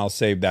Bigfoot, and I'll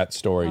save that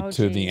story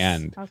to the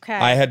end. Okay.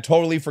 I had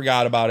totally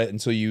forgot about it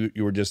until you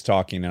were just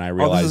talking, and I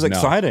realized, this is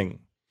exciting.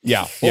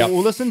 Yeah. Well,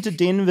 we'll listen to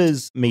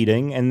Denver's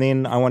meeting, and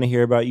then I want to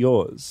hear about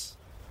yours.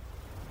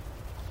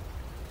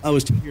 I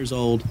was 2 years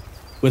old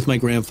with my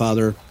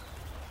grandfather.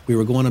 We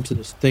were going up to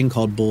this thing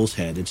called Bull's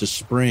Head. It's a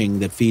spring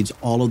that feeds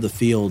all of the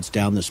fields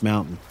down this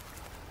mountain.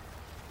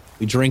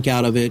 We drink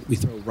out of it. We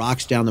throw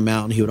rocks down the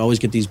mountain. He would always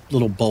get these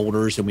little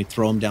boulders, and we'd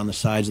throw them down the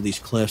sides of these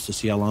cliffs to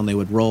see how long they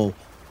would roll.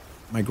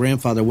 My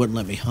grandfather wouldn't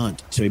let me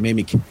hunt, so he made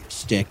me carry a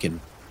stick. And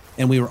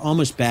we were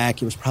almost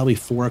back. It was probably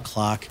 4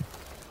 o'clock,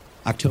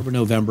 October,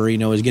 November. It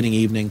was getting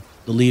evening.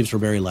 The leaves were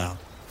very loud.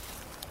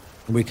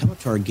 And we come up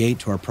to our gate,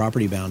 to our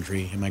property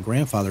boundary, and my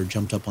grandfather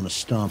jumped up on a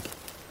stump, and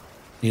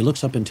he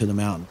looks up into the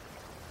mountain.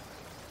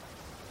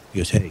 He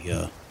goes, hey,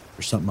 there's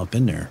something up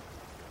in there.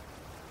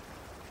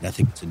 And I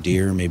think it's a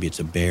deer, maybe it's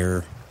a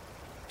bear.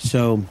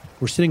 So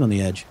we're sitting on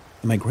the edge,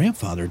 and my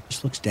grandfather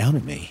just looks down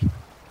at me.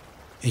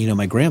 And,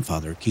 my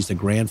grandfather, he's the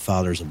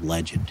grandfathers of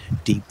legend,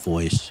 deep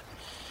voice,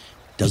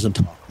 doesn't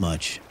talk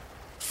much,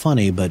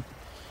 funny, but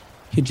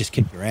he'd just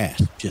kick your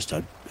ass, just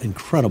an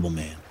incredible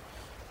man.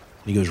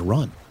 And he goes,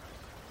 run.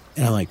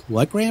 And I'm like,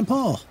 what,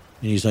 Grandpa?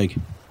 And he's like,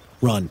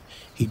 run.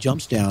 He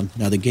jumps down.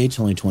 Now, the gate's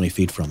only 20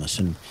 feet from us,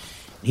 and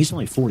he's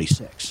only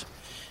 46.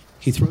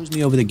 He throws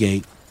me over the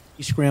gate.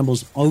 He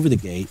scrambles over the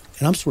gate,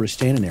 and I'm sort of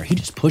standing there. He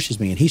just pushes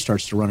me, and he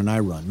starts to run, and I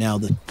run. Now,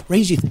 the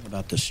crazy thing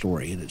about this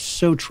story, and it's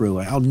so true,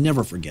 I'll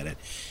never forget it,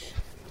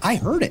 I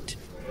heard it.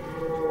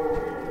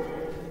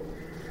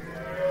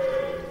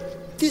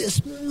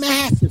 This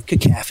massive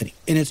cacophony,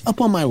 and it's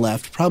up on my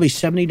left, probably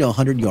 70 to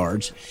 100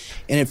 yards,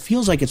 and it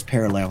feels like it's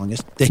paralleling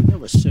us. The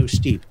hill is so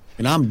steep,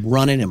 and I'm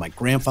running, and my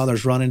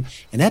grandfather's running,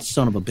 and that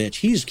son of a bitch,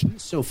 he's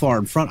so far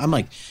in front. I'm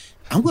like,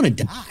 I'm going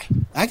to die.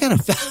 I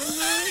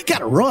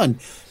gotta run.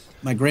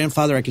 My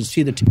grandfather, I can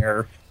see the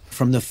terror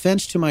from the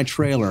fence to my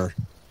trailer,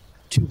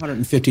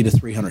 250 to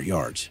 300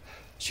 yards.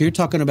 So you're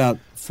talking about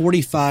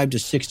 45 to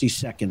 60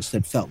 seconds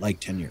that felt like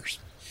 10 years.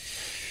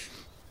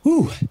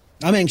 Whew.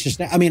 I'm anxious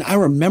now. I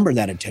remember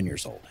that at 10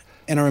 years old.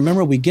 And I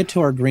remember we get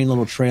to our green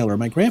little trailer.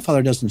 My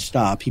grandfather doesn't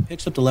stop. He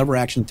picks up the lever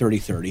action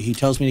 30-30. He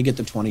tells me to get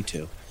the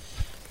 22.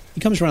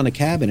 He comes around the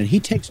cabin, and he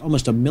takes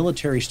almost a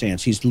military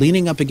stance. He's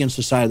leaning up against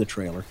the side of the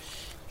trailer.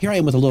 Here I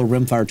am with a little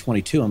rimfire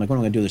 22. I'm like, what am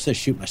I going to do? This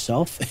shoot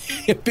myself?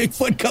 If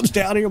Bigfoot comes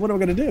down here, what am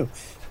I going to do?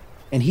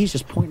 And he's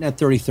just pointing that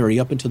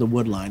 30-30 up into the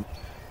wood line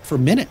for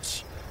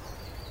minutes.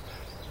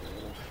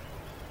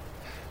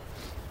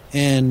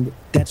 And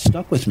that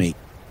stuck with me.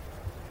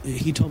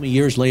 He told me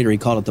years later, he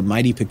called it the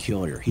mighty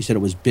peculiar. He said it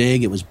was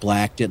big, it was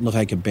black, didn't look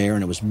like a bear,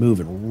 and it was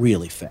moving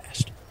really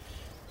fast.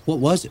 What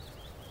was it?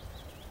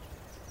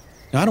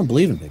 Now, I don't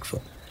believe in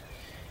Bigfoot.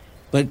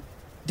 But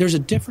there's a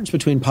difference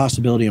between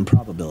possibility and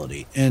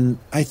probability. And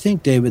I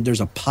think, David, there's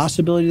a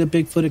possibility that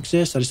Bigfoot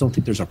exists. I just don't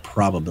think there's a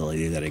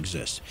probability that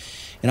exists.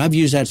 And I've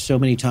used that so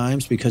many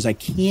times because I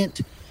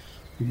can't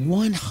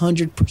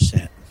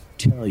 100%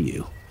 tell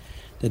you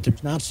that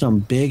there's not some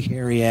big,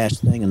 hairy-ass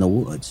thing in the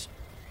woods.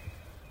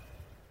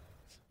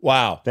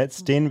 Wow.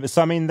 That's Denver.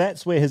 So,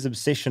 that's where his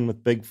obsession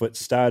with Bigfoot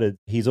started.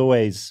 He's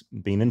always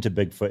been into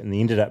Bigfoot, and he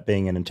ended up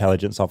being an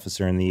intelligence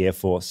officer in the Air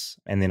Force,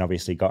 and then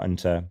obviously got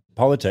into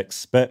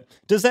politics. But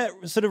does that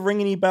sort of ring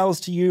any bells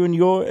to you in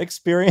your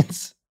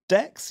experience,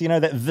 Dax?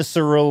 That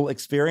visceral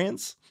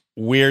experience?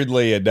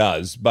 Weirdly, it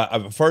does.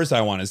 But first,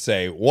 I want to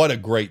say, what a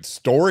great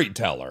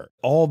storyteller.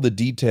 All the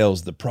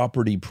details, the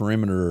property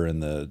perimeter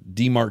and the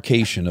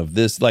demarcation of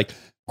this,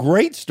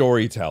 Great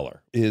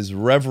storyteller. His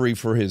reverie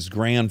for his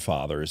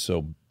grandfather is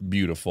so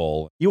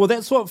beautiful. Yeah, well,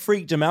 that's what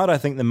freaked him out, I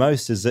think, the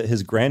most, is that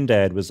his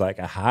granddad was like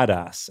a hard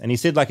ass. And he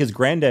said like his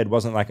granddad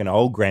wasn't like an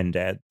old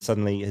granddad.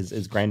 Suddenly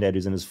his granddad,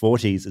 who's in his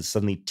 40s, is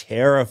suddenly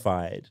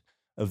terrified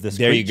of this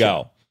There creature. you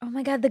go. Oh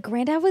my God, the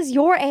granddad was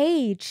your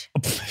age.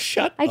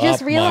 Shut up. I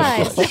just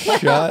realized.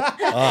 Shut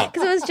up.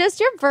 Because it was just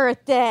your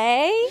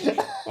birthday.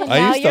 And I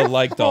now used to you're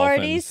like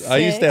dolphins. I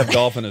used to have 46.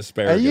 dolphin Are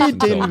asparagus. you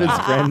until dealing with his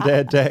now.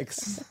 granddad,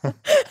 Dex?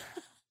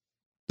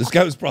 This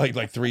guy was probably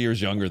like 3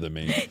 years younger than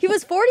me. He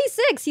was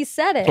 46. He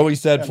said it. Oh, he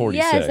said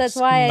 46. Yes, that's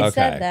why I Okay.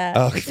 said that.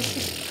 Okay.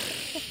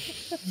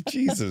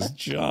 Jesus,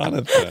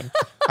 Jonathan.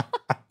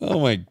 Oh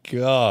my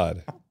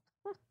God.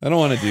 I don't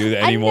want to do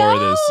any more of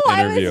this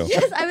interview.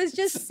 I was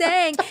just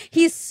saying,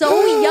 he's so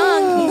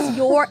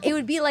young. It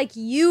would be like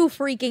you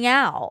freaking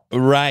out.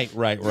 Right.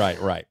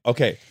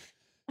 Okay.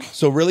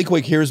 So really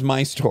quick, here's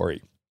my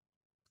story.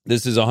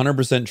 This is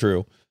 100%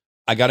 true.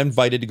 I got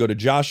invited to go to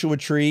Joshua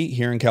Tree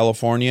here in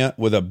California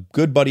with a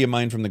good buddy of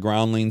mine from the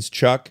Groundlings,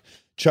 Chuck.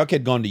 Chuck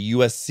had gone to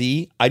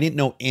USC. I didn't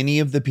know any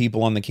of the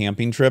people on the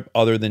camping trip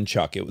other than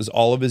Chuck. It was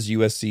all of his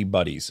USC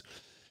buddies.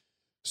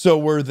 So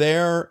we're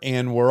there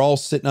and we're all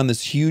sitting on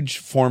this huge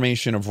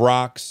formation of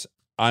rocks.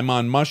 I'm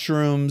on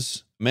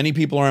mushrooms. Many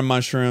people are on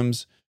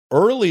mushrooms.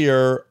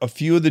 Earlier, a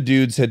few of the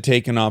dudes had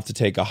taken off to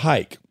take a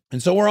hike.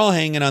 And so we're all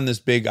hanging on this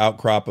big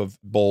outcrop of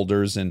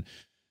boulders. And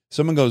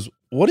someone goes,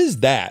 "What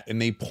is that?"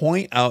 And they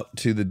point out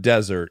to the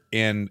desert,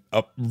 and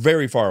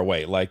very far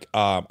away, like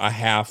a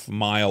half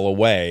mile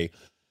away,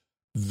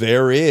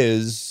 there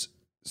is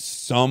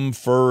some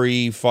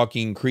furry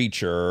fucking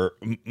creature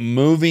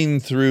moving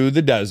through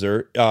the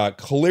desert,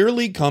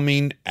 clearly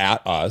coming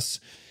at us.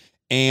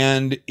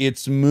 And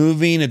it's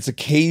moving. It's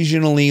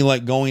occasionally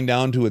like going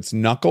down to its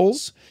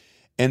knuckles.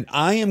 And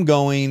I am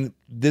going,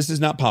 this is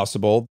not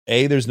possible.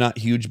 A, there's not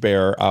huge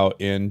bear out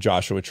in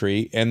Joshua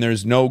Tree, and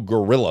there's no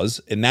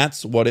gorillas. And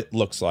that's what it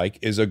looks like,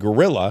 is a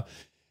gorilla.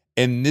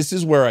 And this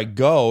is where I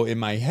go in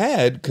my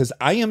head, because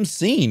I am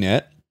seeing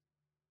it.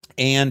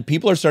 And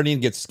people are starting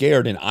to get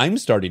scared, and I'm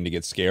starting to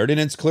get scared, and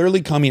it's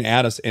clearly coming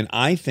at us. And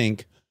I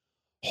think,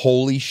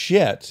 holy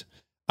shit.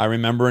 I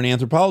remember in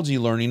anthropology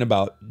learning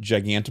about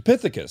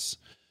Gigantopithecus.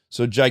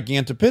 So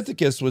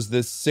Gigantopithecus was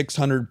this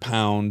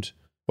 600-pound,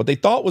 what they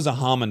thought was a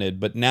hominid,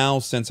 but now,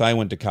 since I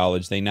went to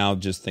college, they now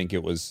just think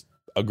it was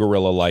a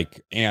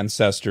gorilla-like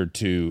ancestor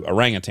to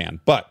orangutan.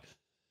 But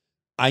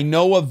I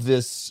know of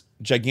this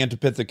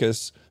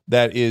Gigantopithecus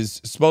that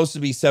is supposed to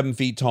be 7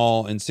 feet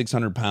tall and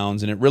 600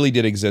 pounds, and it really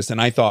did exist. And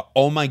I thought,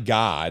 oh my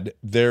God,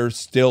 they're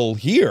still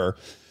here.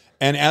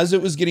 And as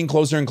it was getting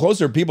closer and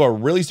closer, people are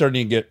really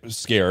starting to get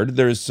scared.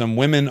 There's some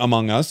women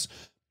among us,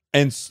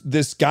 and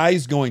this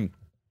guy's going,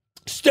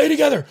 "Stay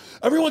together.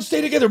 Everyone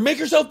stay together. Make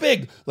yourself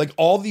big." Like,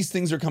 all these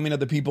things are coming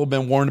at the people,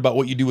 been warned about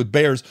what you do with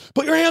bears.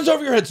 Put your hands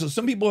over your head. So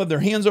some people have their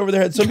hands over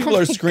their head. Some people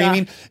are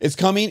screaming. God. It's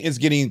coming. It's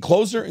getting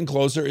closer and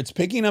closer. It's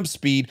picking up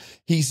speed.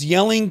 He's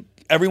yelling,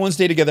 "Everyone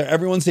stay together.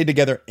 Everyone stay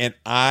together." And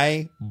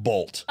I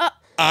bolt.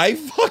 I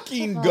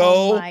fucking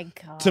go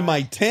to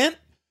my tent,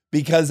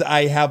 because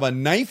I have a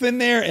knife in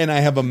there and I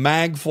have a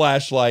mag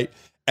flashlight.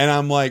 And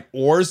I'm like,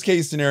 worst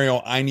case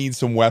scenario, I need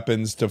some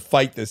weapons to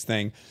fight this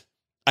thing.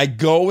 I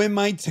go in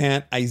my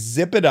tent, I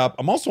zip it up.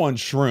 I'm also on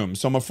shrooms,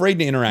 so I'm afraid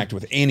to interact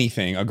with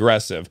anything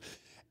aggressive.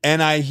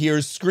 And I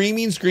hear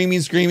screaming. It's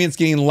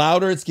getting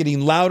louder.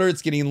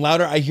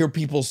 I hear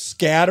people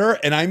scatter,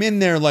 and I'm in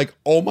there like,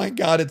 oh my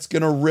God, it's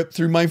going to rip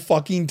through my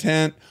fucking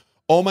tent.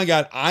 Oh my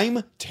God,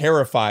 I'm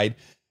terrified.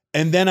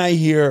 And then I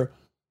hear,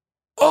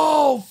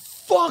 "Oh,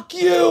 fuck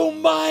you,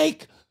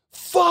 Mike.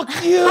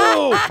 Fuck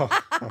you."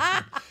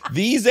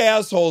 These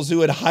assholes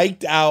who had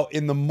hiked out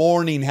in the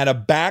morning had a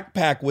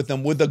backpack with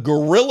them with a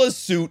gorilla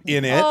suit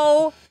in it.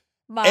 Oh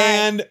my.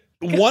 And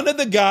one of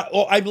the guys,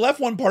 I left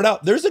one part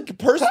out. There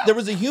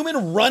was a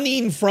human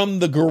running from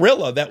the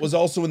gorilla that was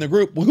also in the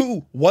group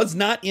who was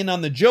not in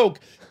on the joke.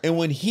 And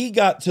when he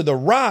got to the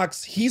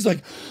rocks, he's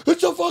like,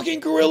 "It's a fucking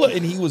gorilla."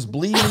 And he was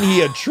bleeding. He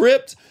had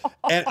tripped.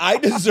 And I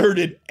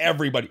deserted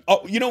everybody.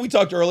 Oh, we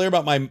talked earlier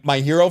about my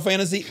hero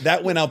fantasy.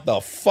 That went out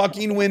the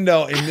fucking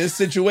window in this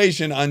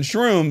situation on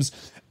shrooms.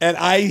 And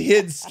I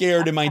hid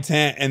scared in my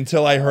tent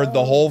until I heard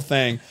the whole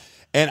thing.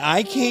 And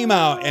I came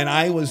out and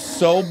I was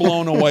so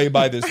blown away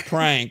by this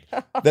prank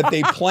that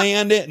they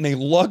planned it and they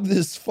lugged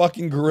this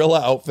fucking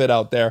gorilla outfit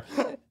out there.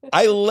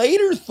 I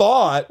later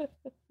thought,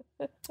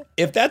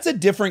 if that's a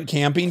different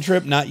camping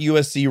trip, not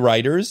USC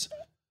writers,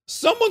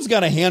 someone's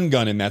got a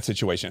handgun in that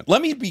situation.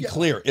 Let me be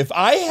clear. If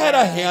I had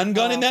a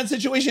handgun in that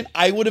situation,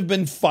 I would have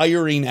been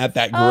firing at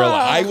that gorilla.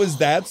 I was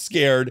that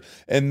scared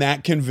and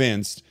that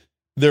convinced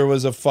there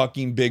was a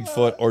fucking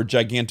Bigfoot or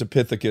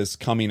Gigantopithecus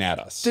coming at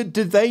us. Did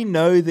they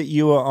know that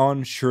you were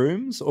on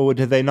shrooms, or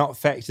did they not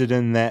factor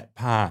in that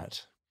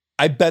part?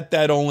 I bet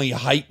that only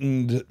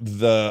heightened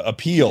the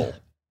appeal,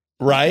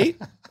 right?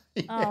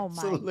 Oh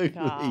my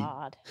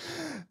God.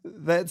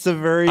 That's a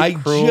very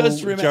cruel joke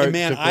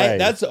to play.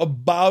 That's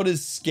about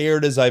as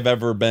scared as I've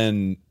ever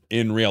been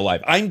in real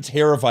life. I'm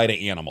terrified of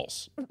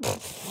animals.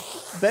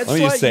 That's Let me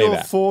just like say your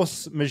that.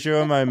 force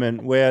majeure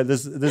moment where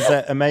there's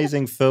that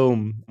amazing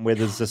film where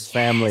there's this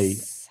family.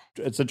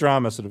 It's a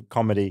drama sort of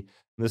comedy.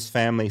 This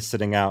family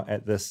sitting out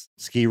at this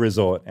ski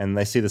resort and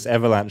they see this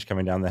avalanche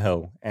coming down the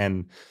hill,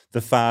 and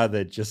the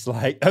father just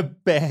like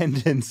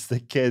abandons the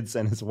kids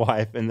and his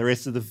wife, and the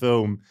rest of the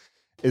film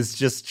is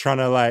just trying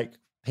to like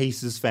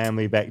piece his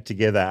family back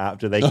together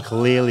after they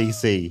clearly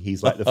see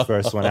he's like the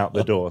first one out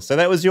the door. So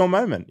that was your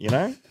moment, you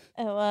know?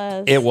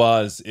 It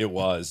was. It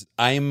was.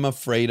 I'm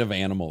afraid of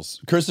animals.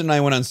 Kirsten and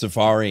I went on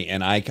safari,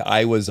 and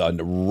I was a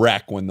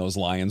wreck when those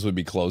lions would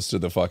be close to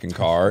the fucking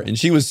car. And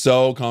she was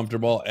so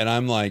comfortable. And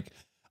I'm like,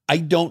 I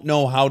don't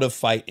know how to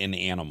fight an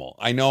animal.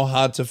 I know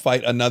how to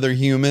fight another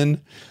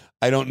human.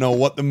 I don't know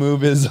what the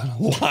move is on a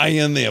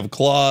lion. They have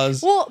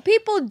claws. Well,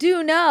 people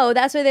do know.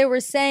 That's why they were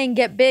saying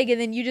get big,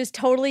 and then you just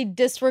totally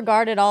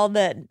disregarded all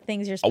the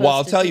things you're supposed to do. Well,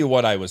 I'll tell you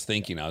what I was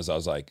thinking. I was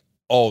like,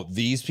 oh,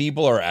 these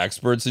people are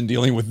experts in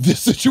dealing with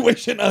this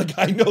situation. Like,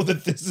 I know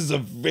that this is a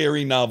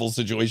very novel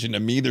situation to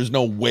me. There's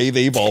no way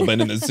they've all been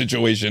in this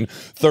situation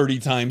 30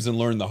 times and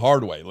learned the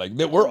hard way. Like,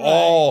 we're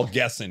all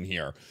guessing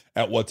here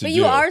at what to do. But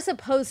you are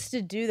supposed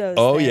to do those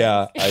things.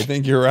 Yeah. I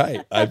think you're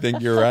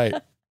right.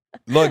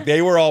 Look,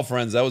 they were all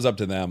friends. That was up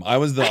to them. I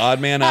was the odd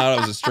man out.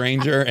 I was a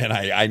stranger, and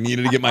I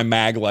needed to get my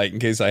mag light in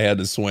case I had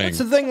to swing. It's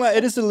the thing, like,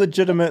 it is a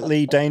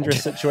legitimately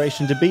dangerous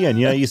situation to be in.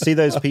 You know, you see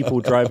those people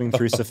driving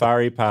through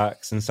safari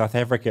parks in South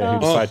Africa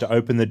who decide to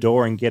open the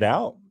door and get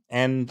out.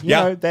 And, you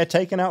know, they're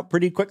taken out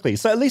pretty quickly.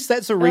 So at least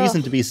that's a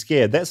reason to be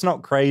scared. That's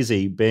not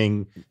crazy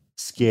being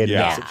scared in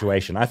that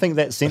situation. I think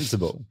that's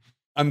sensible.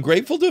 I'm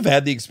grateful to have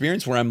had the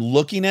experience where I'm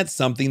looking at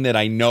something that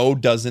I know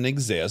doesn't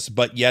exist,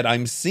 but yet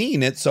I'm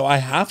seeing it, so I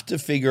have to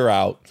figure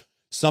out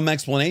some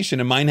explanation,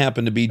 and mine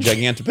happened to be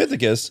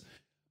Gigantopithecus,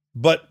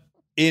 but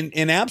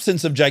in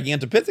absence of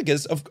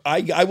Gigantopithecus,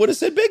 I would have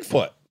said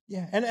Bigfoot.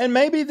 Yeah, and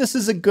maybe this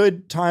is a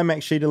good time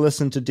actually to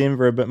listen to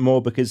Denver a bit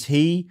more, because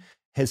he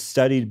has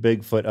studied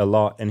Bigfoot a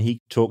lot, and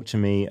he talked to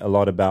me a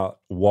lot about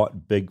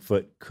what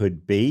Bigfoot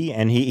could be,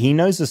 and he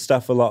knows this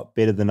stuff a lot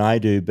better than I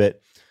do,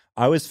 but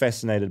I was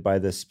fascinated by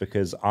this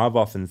because I've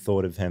often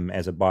thought of him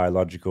as a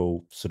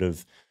biological sort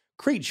of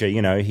creature.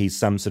 You know, he's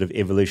some sort of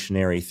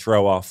evolutionary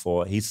throw-off,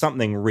 or he's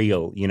something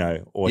real, you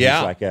know, or he's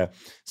like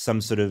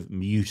some sort of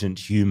mutant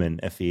human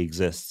if he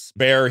exists.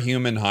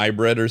 Bear-human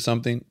hybrid or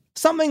something?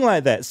 Something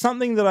like that.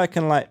 Something that I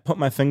can like put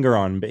my finger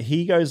on. But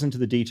he goes into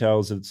the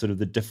details of sort of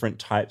the different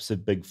types of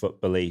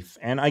Bigfoot belief.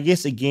 And I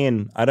guess,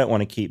 again, I don't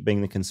want to keep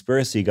being the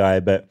conspiracy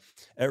guy, but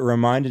it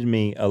reminded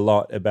me a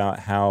lot about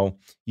how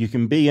you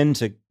can be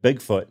into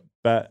Bigfoot,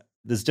 but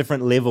there's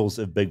different levels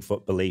of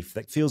Bigfoot belief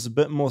that feels a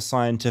bit more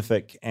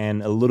scientific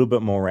and a little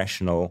bit more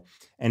rational,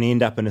 and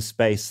end up in a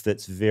space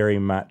that's very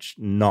much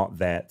not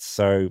that.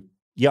 So,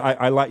 yeah,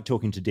 I like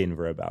talking to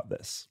Denver about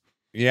this.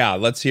 Yeah,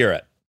 let's hear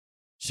it.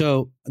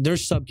 So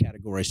there's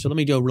subcategories. So let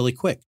me go really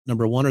quick.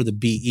 Number one are the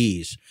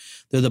BEs.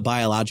 They're the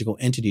biological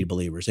entity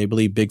believers. They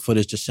believe Bigfoot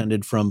is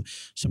descended from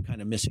some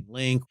kind of missing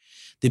link.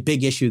 The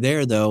big issue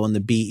there, though, on the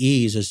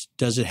BEs is,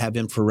 does it have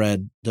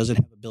infrared? Does it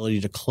have ability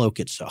to cloak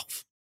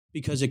itself?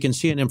 Because it can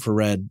see an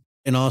infrared,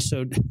 and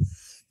also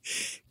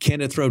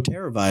can it throw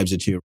terror vibes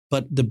at you?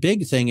 But the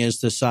big thing is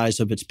the size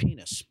of its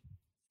penis.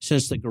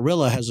 Since the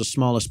gorilla has the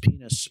smallest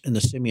penis in the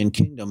simian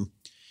kingdom,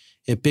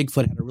 if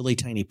Bigfoot had a really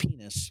tiny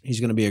penis, he's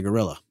going to be a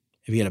gorilla.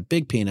 If he had a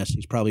big penis,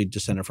 he's probably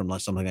descended from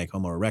something like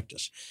Homo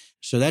erectus.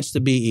 So that's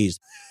the BEs.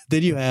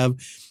 Then you have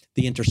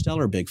the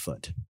interstellar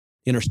Bigfoot.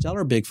 The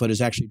interstellar Bigfoot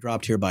is actually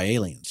dropped here by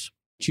aliens.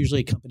 It's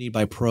usually accompanied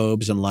by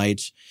probes and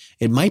lights.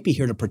 It might be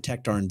here to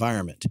protect our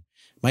environment.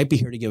 It might be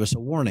here to give us a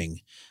warning.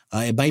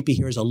 It might be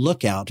here as a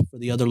lookout for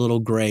the other little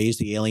grays,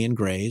 the alien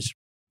grays.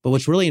 But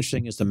what's really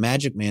interesting is the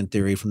magic man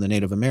theory from the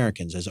Native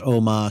Americans as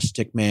Oma,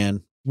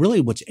 Stickman. Really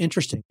what's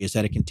interesting is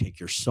that it can take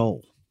your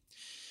soul.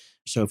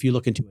 So if you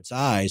look into its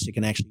eyes, it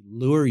can actually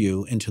lure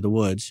you into the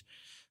woods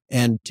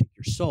and take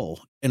your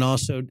soul. And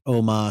also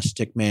Oma,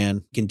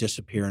 Stickman can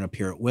disappear and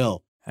appear at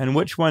will. And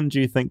which one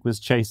do you think was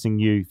chasing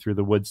you through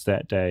the woods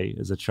that day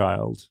as a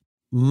child?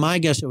 My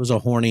guess, it was a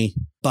horny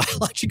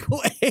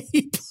biological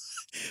ape,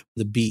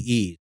 the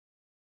BE.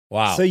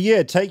 Wow. So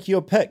yeah, take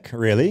your pick,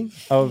 really,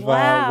 of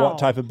Wow. what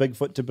type of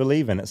Bigfoot to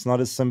believe in. It's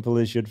not as simple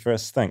as you'd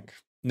first think.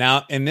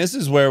 Now, and this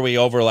is where we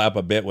overlap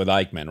a bit with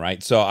Eichmann,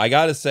 right? So I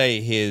got to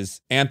say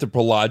his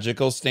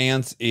anthropological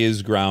stance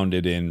is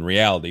grounded in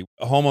reality.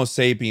 Homo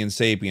sapiens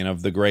sapien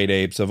of the great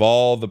apes, of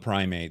all the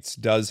primates,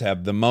 does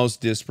have the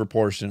most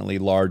disproportionately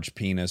large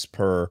penis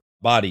per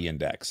body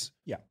index.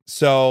 Yeah.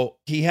 So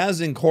he has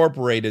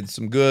incorporated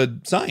some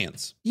good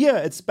science. Yeah,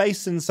 it's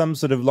based in some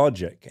sort of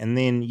logic. And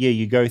then, yeah,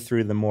 you go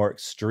through the more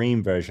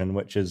extreme version,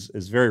 which is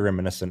very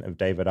reminiscent of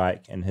David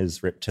Icke and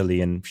his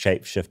reptilian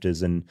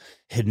shapeshifters and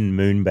hidden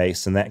moon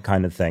base and that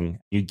kind of thing.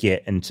 You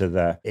get into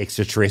the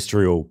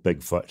extraterrestrial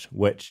Bigfoot,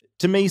 which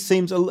to me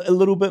seems a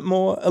little bit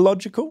more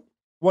illogical.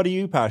 What are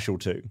you partial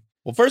to?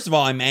 Well, first of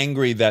all, I'm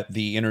angry that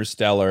the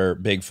interstellar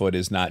Bigfoot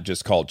is not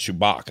just called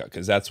Chewbacca,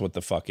 because that's what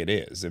the fuck it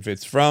is. If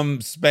it's from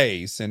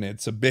space and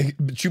it's a big...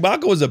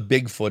 Chewbacca was a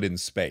Bigfoot in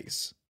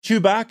space.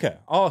 Chewbacca.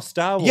 Oh,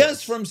 Star Wars.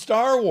 Yes, from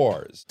Star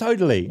Wars.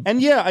 Totally.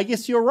 And yeah, I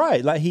guess you're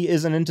right. Like, he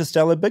is an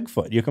interstellar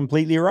Bigfoot. You're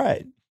completely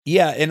right.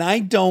 Yeah, and I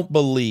don't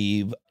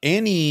believe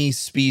any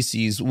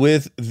species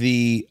with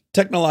the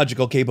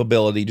technological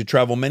capability to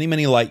travel many,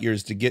 many light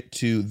years to get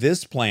to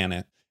this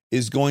planet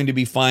is going to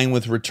be fine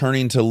with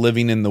returning to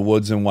living in the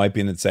woods and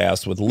wiping its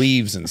ass with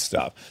leaves and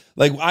stuff.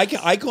 Like,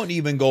 I couldn't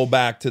even go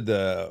back to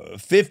the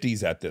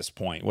 50s at this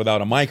point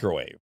without a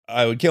microwave.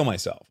 I would kill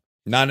myself.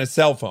 Not a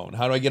cell phone.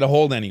 How do I get a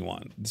hold of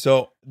anyone?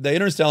 So the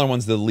interstellar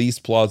one's the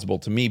least plausible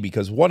to me,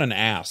 because what an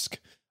ask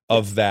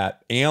of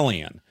that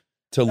alien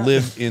to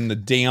live in the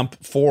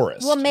damp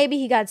forest. Well, maybe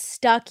he got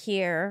stuck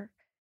here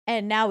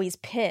and now he's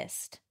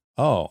pissed.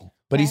 Oh,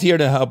 but he's here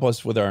to help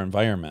us with our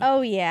environment.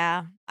 Oh,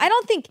 yeah. I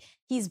don't think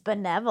he's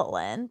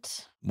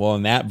benevolent. Well,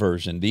 in that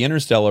version, the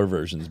interstellar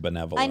version's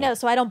benevolent. I know,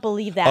 so I don't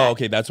believe that. Oh,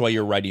 okay. That's why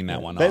you're writing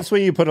that one off. That's where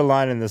you put a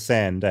line in the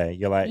sand, eh?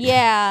 You're like...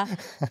 Yeah.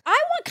 I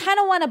kind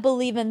of want to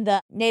believe in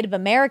the Native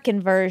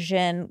American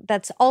version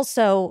that's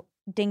also,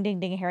 ding, ding,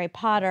 ding, Harry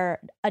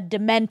Potter, a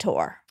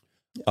Dementor.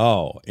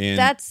 Oh,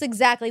 that's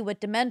exactly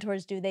what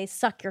Dementors do. They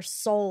suck your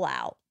soul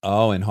out.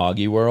 Oh, in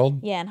Hoggy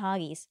World? Yeah, in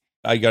Hoggies.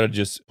 I got to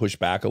just push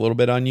back a little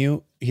bit on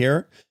you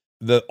here.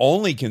 The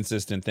only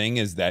consistent thing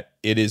is that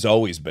it is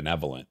always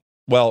benevolent.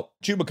 Well,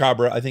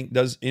 Chupacabra, I think,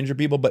 does injure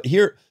people, but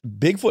here,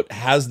 Bigfoot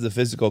has the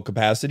physical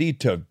capacity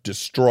to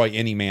destroy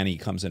any man he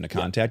comes into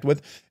contact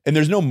with, and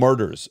there's no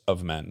murders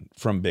of men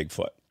from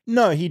Bigfoot.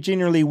 No, he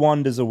generally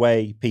wanders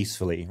away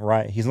peacefully,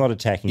 right? He's not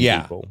attacking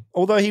people.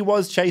 Although he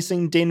was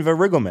chasing Denver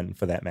Riggleman,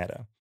 for that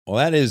matter. Well,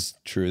 that is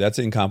true. That's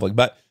in conflict.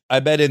 But I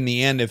bet in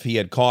the end, if he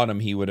had caught him,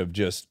 he would have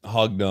just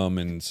hugged him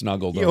and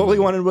snuggled him. All he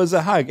wanted was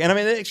a hug. And I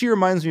mean, it actually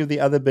reminds me of the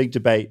other big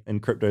debate in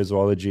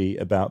cryptozoology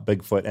about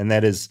Bigfoot, and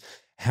that is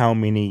how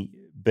many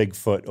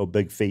Bigfoot or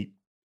big feet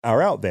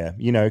are out there,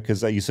 you know,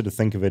 because you sort of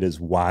think of it as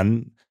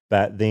one,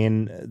 but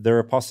then there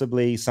are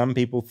possibly, some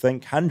people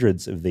think,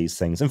 hundreds of these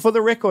things. And for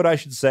the record, I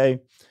should say,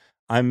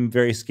 I'm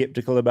very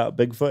skeptical about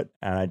Bigfoot,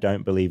 and I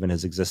don't believe in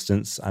his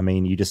existence. I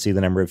mean, you just see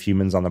the number of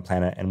humans on the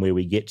planet and where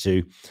we get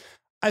to.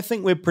 I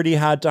think we're pretty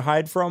hard to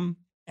hide from,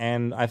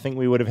 and I think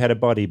we would have had a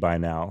body by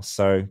now.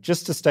 So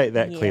just to state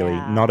that clearly,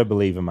 not a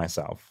believer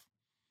myself.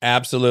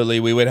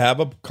 Absolutely. We would have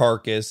a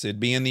carcass. It'd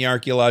be in the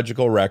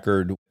archaeological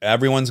record.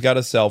 Everyone's got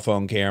a cell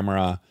phone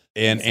camera,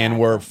 and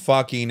we're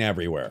fucking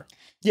everywhere.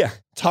 Yeah.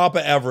 Top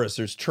of Everest,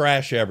 there's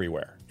trash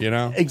everywhere, you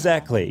know?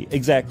 Exactly.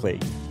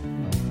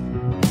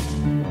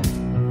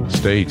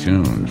 Stay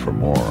tuned for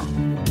more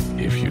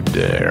if you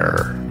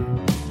dare.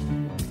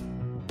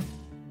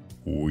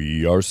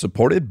 We are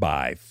supported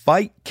by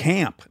Fight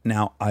Camp.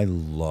 Now, I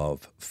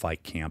love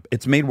Fight Camp.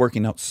 It's made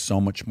working out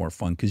so much more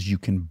fun because you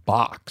can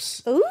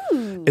box.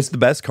 Ooh. It's the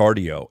best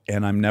cardio,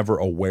 and I'm never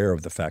aware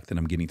of the fact that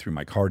I'm getting through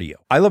my cardio.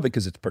 I love it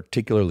because it's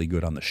particularly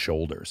good on the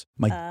shoulders.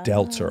 My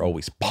delts are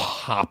always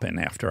popping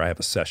after I have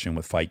a session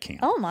with Fight Camp.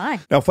 Oh, my.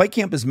 Now, Fight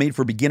Camp is made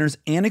for beginners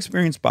and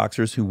experienced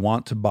boxers who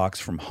want to box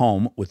from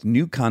home, with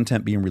new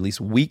content being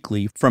released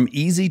weekly from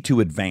easy to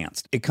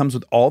advanced. It comes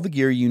with all the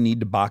gear you need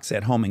to box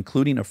at home,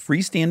 including a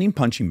freestanding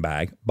punching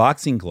bag,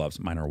 boxing gloves,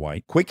 mine are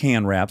white, quick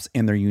hand wraps,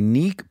 and their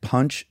unique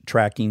punch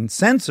tracking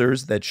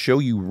sensors that show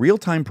you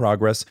real-time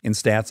progress and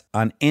stats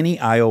on any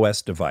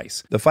iOS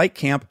device. The Fight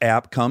Camp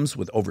app comes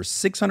with over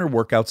 600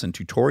 workouts and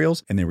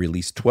tutorials, and they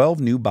release 12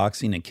 new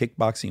boxing and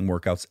kickboxing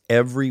workouts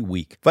every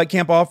week. Fight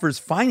Camp offers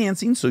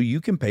financing so you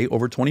can pay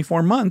over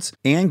 24 months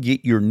and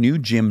get your new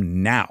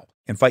gym now.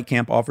 And Fight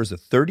Camp offers a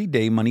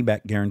 30-day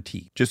money-back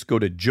guarantee. Just go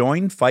to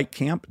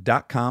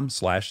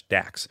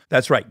joinfightcamp.com/Dax.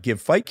 That's right.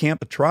 Give Fight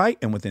Camp a try,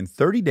 and within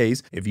 30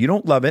 days, if you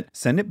don't love it,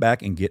 send it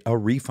back and get a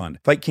refund.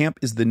 Fight Camp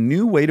is the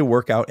new way to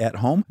work out at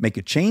home. Make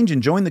a change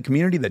and join the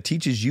community that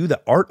teaches you the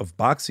art of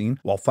boxing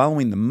while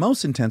following the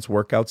most intense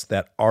workouts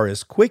that are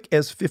as quick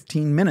as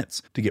 15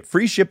 minutes. To get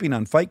free shipping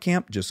on Fight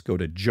Camp, just go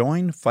to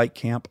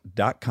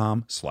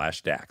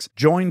joinfightcamp.com/Dax.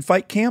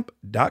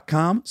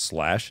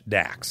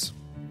 joinfightcamp.com/Dax.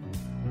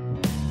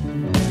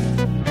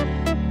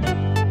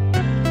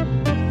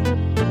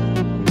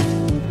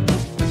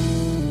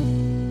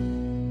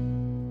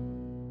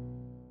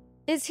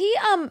 Is he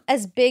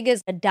as big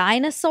as a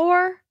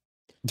dinosaur?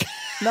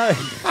 No.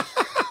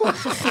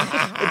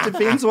 It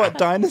depends what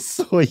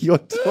dinosaur you're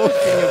talking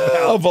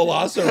about. A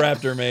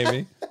velociraptor,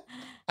 maybe.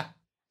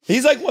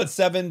 He's like, what,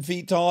 7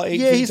 feet tall, 8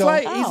 feet tall?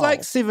 He's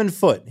like 7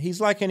 foot. He's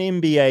like an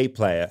NBA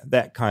player,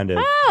 that kind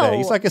of.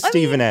 He's like a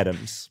Steven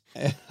Adams.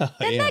 Then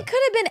that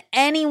could have been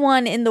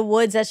anyone in the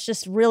woods that's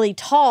just really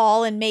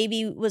tall and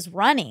maybe was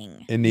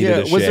running. It needed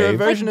a shave. Was there a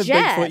version Like of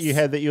Jess. Bigfoot you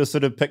had that you were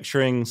sort of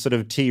picturing sort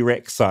of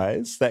T-Rex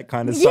size, that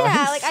kind of size?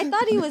 Yeah, like I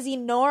thought he was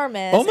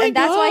enormous. Oh my and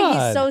that's why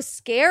God. he's so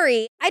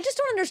scary. I just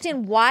don't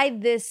understand why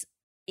this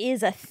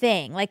is a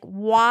thing. Like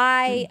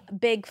why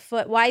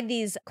Bigfoot, why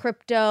these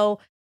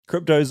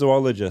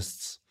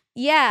Cryptozoologists.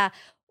 yeah.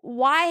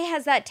 why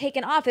has that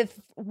taken off? If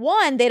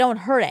one, they don't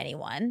hurt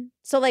anyone.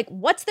 So like,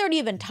 what's there to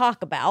even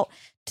talk about?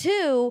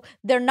 Two,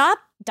 they're not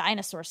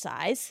dinosaur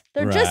size.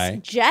 They're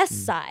Right.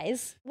 just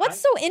size. What's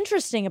so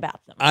interesting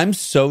about them? I'm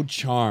so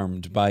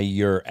charmed by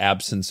your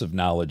absence of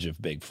knowledge of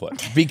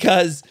Bigfoot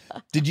because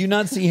did you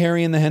not see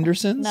Harry and the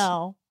Hendersons?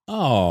 No,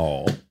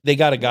 Oh, they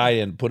got a guy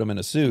and put him in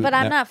a suit. but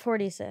I'm Now- not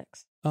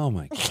 46. Oh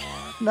my God.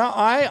 No,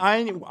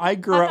 I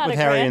grew I'm up not with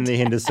a Harry grand. and the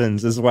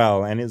Hendersons as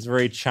well, and it's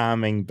very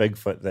charming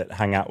Bigfoot that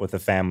hung out with the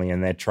family,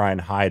 and they try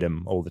and hide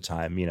him all the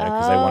time,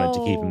 because they wanted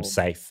to keep him Oh.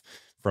 safe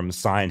from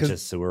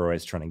scientists who were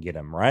always trying to get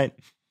him, right?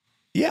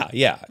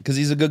 Yeah, because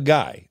he's a good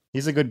guy.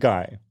 He's a good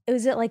guy.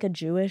 Is it like a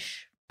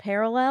Jewish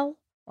parallel?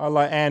 I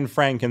like Anne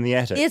Frank in the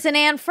attic. It's an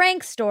Anne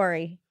Frank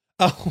story.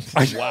 Oh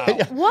wow.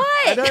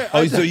 What?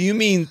 Oh, so you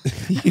mean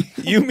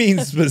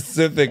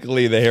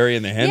specifically the Harry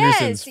and the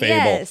Hendersons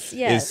Yes, fable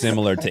yes. is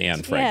similar to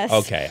Anne Frank?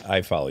 Yes. Okay,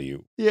 I follow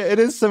you. Yeah, it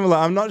is similar.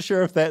 I'm not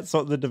sure if that's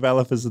what the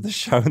developers of the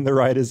show and the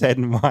writers had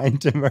in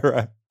mind,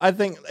 Tamara. I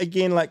think,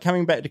 again, like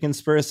coming back to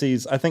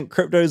conspiracies, I think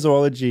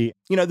cryptozoology,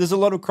 there's a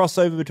lot of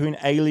crossover between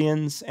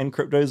aliens and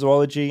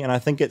cryptozoology. And I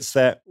think it's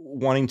that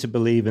wanting to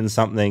believe in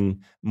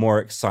something more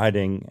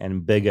exciting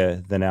and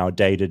bigger than our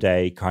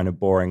day-to-day kind of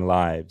boring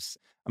lives.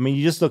 I mean,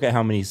 you just look at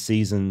how many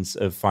seasons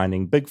of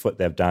Finding Bigfoot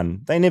they've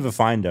done. They never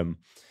find him.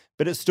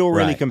 But it's still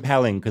really Right.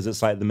 compelling because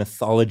it's like the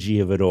mythology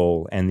of it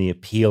all and the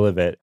appeal of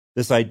it.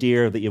 This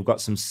idea that you've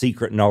got some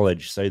secret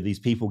knowledge. So these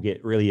people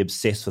get really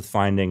obsessed with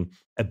finding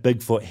a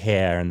Bigfoot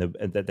hair and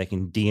that they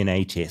can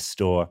DNA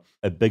test or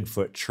a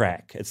Bigfoot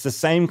track. It's the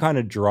same kind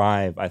of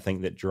drive, I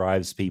think, that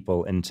drives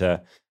people into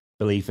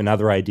belief in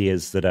other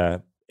ideas that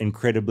are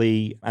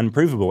incredibly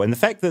unprovable. And the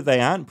fact that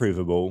they aren't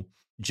provable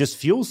just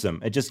fuels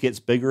them. It just gets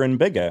bigger and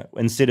bigger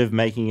instead of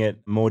making it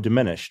more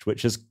diminished,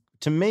 which is,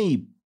 to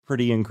me,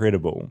 pretty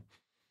incredible.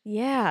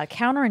 Yeah,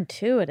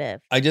 counterintuitive.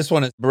 I just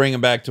want to bring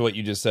it back to what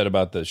you just said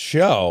about the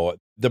show.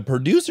 The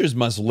producers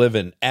must live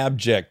in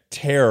abject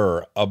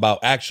terror about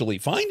actually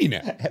finding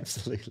it.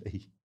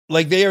 Absolutely.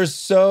 Like they are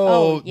so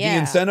Oh, yeah.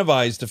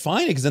 de-incentivized to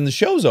find it because then the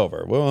show's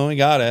over. Well, we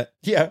got it.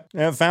 Yeah,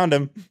 I found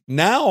him.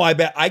 Now I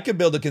bet I could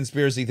build a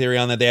conspiracy theory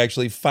on that they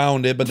actually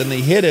found it, but then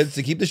they hid it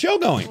to keep the show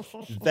going.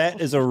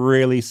 That is a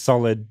really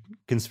solid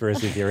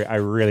conspiracy theory. I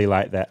really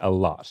like that a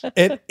lot.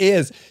 It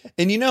is.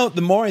 And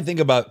the more I think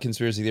about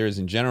conspiracy theories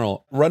in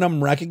general, what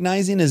I'm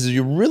recognizing is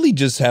you really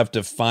just have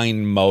to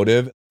find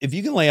motive. If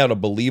you can lay out a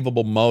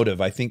believable motive,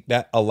 I think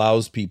that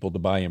allows people to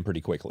buy in pretty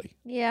quickly.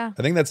 Yeah.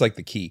 I think that's like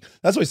the key.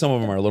 That's why some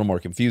of them are a little more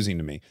confusing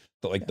to me.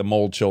 But like the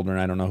mole children,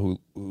 I don't know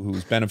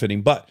who's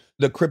benefiting. But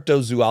the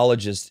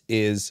cryptozoologist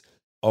is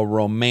a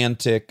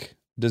romantic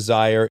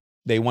desire.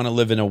 They want to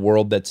live in a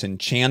world that's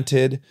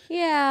enchanted.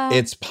 Yeah.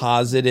 It's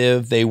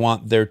positive. They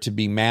want there to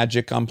be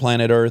magic on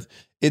planet Earth.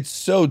 It's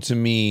so, to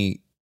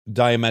me,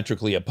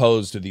 diametrically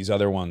opposed to these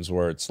other ones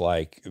where it's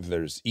like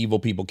there's evil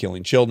people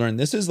killing children.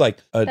 This is like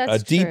a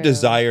That's deep true.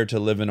 desire to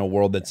live in a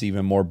world that's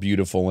even more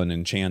beautiful and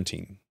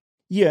enchanting.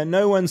 Yeah,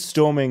 no one's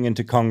storming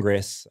into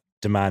Congress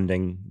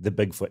demanding the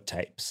Bigfoot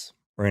tapes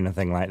or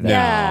anything like that.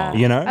 Yeah.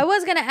 You I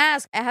was going to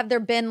ask, have there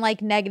been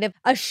like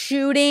a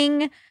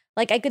shooting?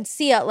 Like I could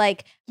see it,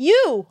 like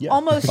you Yeah.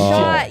 almost Oh.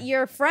 shot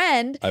your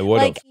friend. I would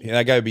have. Like,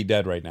 That guy would be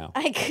dead right now.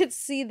 I could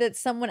see that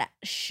someone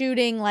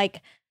shooting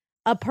like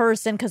a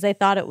person because they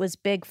thought it was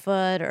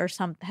Bigfoot or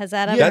something. Has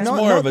that ever? Yeah, That's not-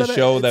 more not of a that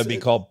show it's- that'd be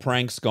called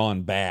Pranks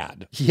Gone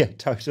Bad. Yeah,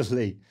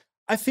 totally.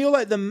 I feel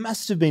like there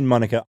must have been,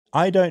 Monica.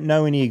 I don't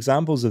know any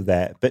examples of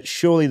that, but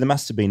surely there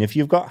must have been. If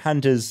you've got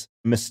hunters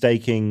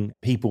mistaking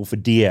people for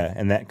deer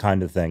and that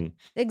kind of thing,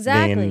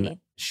 Exactly. then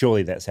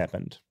surely that's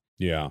happened.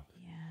 Yeah.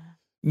 Yeah.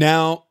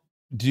 Now,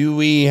 do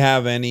we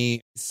have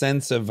any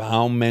sense of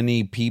how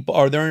many people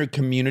are there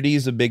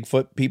communities of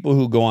Bigfoot people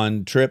who go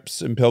on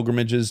trips and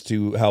pilgrimages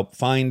to help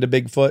find a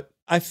Bigfoot?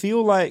 I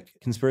feel like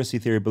conspiracy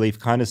theory belief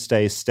kind of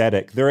stays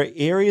static. There are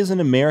areas in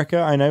America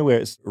I know where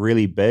it's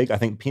really big. I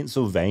think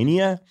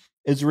Pennsylvania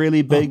is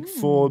really big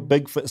for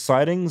Bigfoot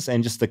sightings,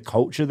 and just the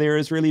culture there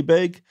is really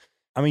big.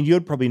 I mean,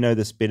 you'd probably know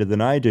this better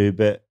than I do,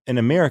 but in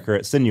America,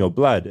 it's in your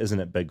blood, isn't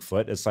it,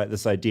 Bigfoot? It's like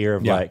this idea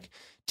of Yeah. like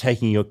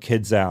taking your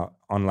kids out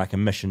on like a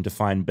mission to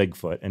find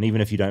Bigfoot. And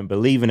even if you don't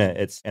believe in it,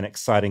 it's an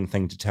exciting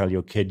thing to tell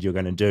your kid you're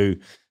going to do.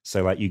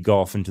 So like you go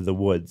off into the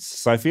woods.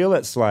 So I feel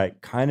it's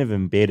like kind of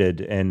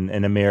embedded in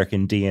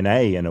American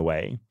DNA in a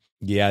way.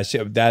 Yeah,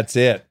 that's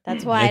it.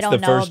 That's why I It's don't the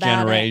know first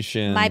about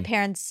generation. it. My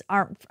parents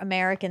aren't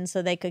American,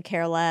 so they could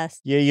care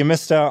less. Yeah, you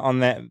missed out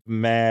on that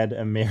mad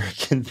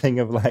American thing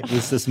of like,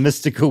 there's this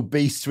mystical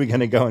beast we're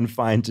going to go and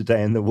find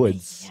today in the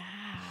woods. Yeah.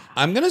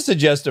 I'm going to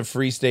suggest a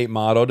free state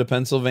motto to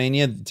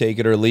Pennsylvania. Take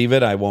it or leave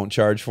it. I won't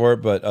charge for it,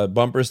 but a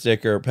bumper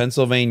sticker,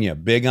 Pennsylvania,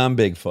 big on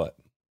Bigfoot.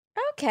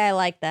 Okay, I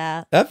like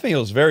that. That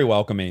feels very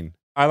welcoming.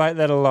 I like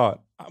that a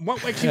lot. One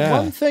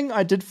thing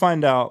I did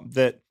find out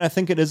that I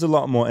think it is a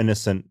lot more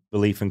innocent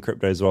belief in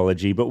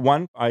cryptozoology, but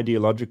one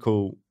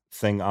ideological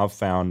thing I've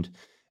found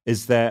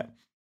is that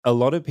a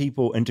lot of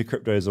people into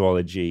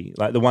cryptozoology,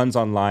 like the ones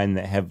online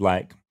that have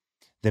like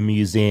the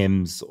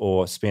museums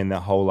or spend their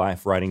whole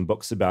life writing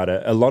books about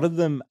it, a lot of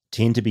them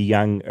tend to be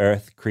young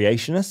Earth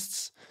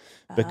creationists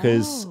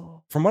because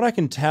from what I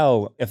can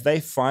tell, if they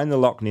find the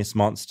Loch Ness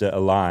Monster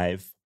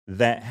alive,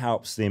 that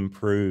helps them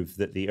prove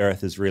that the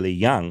Earth is really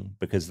young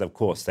because, of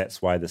course,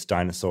 that's why this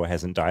dinosaur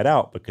hasn't died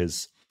out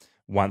because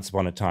once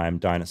upon a time,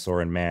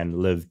 dinosaur and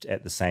man lived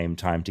at the same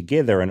time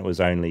together and it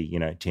was only,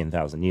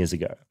 10,000 years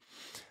ago.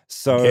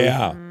 So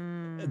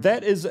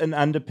that is an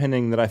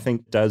underpinning that I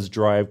think does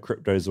drive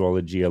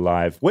cryptozoology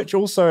alive, which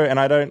also, and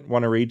I don't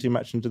want to read too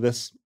much into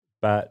this,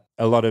 but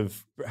a lot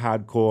of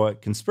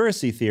hardcore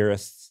conspiracy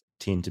theorists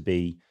tend to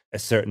be a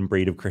certain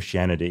breed of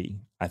Christianity,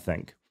 I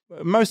think.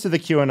 Most of the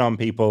QAnon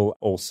people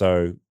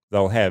also,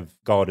 they'll have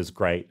God is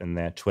great in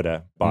their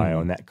Twitter bio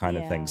and that kind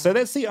of thing. So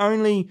that's the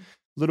only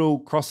little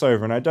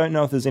crossover, and I don't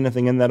know if there's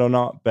anything in that or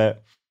not,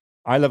 but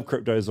I love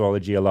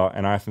cryptozoology a lot,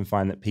 and I often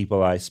find that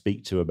people I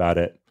speak to about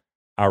it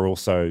are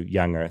also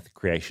young Earth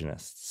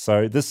creationists.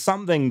 So there's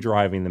something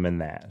driving them in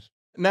that.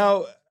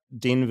 Now,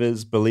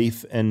 Denver's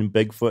belief in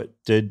Bigfoot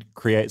did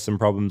create some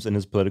problems in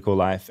his political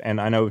life, and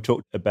I know we've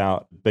talked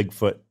about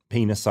Bigfoot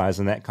penis size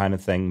and that kind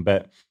of thing,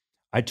 but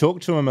I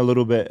talked to him a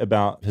little bit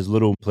about his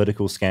little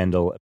political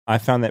scandal. I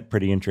found that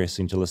pretty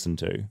interesting to listen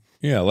to.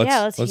 Yeah,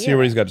 let's hear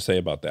what he's got to say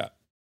about that.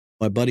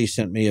 My buddy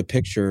sent me a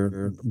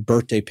picture,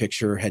 birthday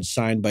picture, had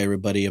signed by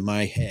everybody in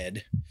my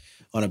head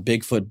on a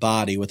Bigfoot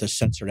body with a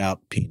censored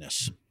out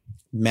penis.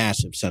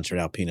 Massive censored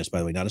out penis, by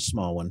the way, not a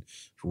small one,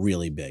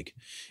 really big.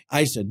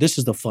 I said, this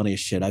is the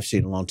funniest shit I've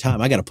seen in a long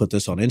time. I got to put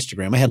this on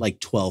Instagram. I had like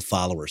 12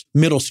 followers.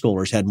 Middle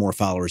schoolers had more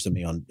followers than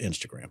me on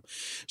Instagram.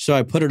 So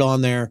I put it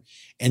on there.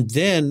 And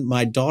then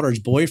my daughter's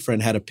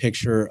boyfriend had a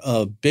picture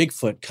of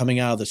Bigfoot coming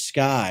out of the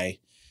sky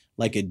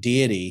like a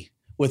deity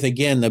with,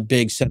 again, the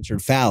big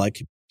censored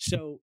phallic.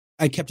 So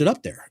I kept it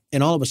up there.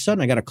 And all of a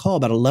sudden, I got a call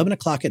about 11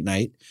 o'clock at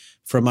night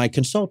from my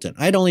consultant.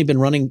 I'd only been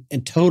running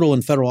in total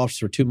in federal office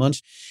for 2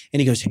 months.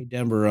 And he goes, hey,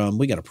 Denver,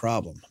 we got a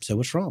problem. I said,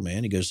 what's wrong,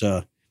 man? He goes,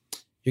 you're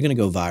going to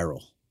go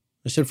viral.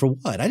 I said, for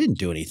what? I didn't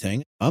do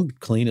anything. I'm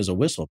clean as a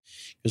whistle.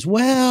 He goes,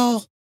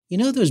 well, you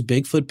know those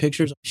Bigfoot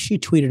pictures? She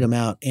tweeted them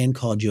out and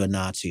called you a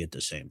Nazi at the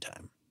same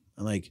time.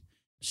 I'm like,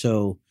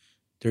 so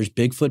there's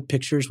Bigfoot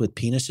pictures with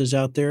penises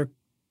out there?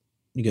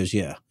 He goes,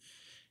 yeah.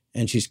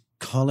 And she's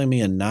calling me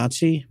a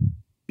Nazi?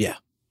 Yeah.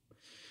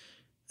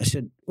 I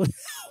said,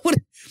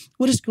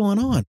 what is going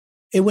on?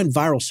 It went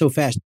viral so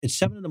fast. At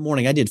 7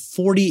 a.m, I did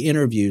 40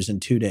 interviews in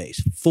 2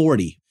 days.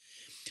 40.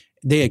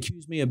 They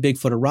accused me of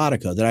Bigfoot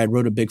erotica, that I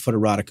wrote a Bigfoot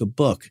erotica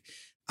book.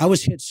 I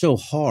was hit so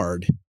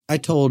hard. I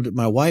told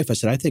my wife, I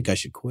said, I think I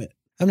should quit.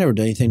 I've never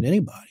done anything to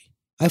anybody.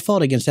 I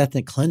fought against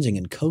ethnic cleansing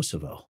in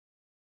Kosovo.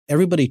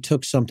 Everybody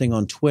took something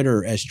on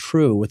Twitter as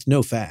true with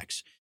no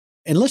facts.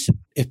 And listen,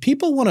 if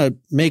people want to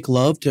make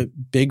love to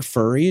big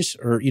furries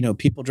or,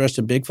 people dressed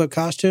in Bigfoot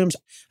costumes,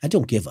 I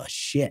don't give a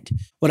shit.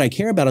 What I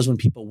care about is when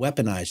people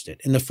weaponized it.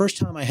 And the first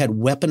time I had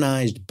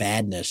weaponized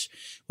badness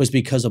was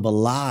because of a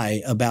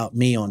lie about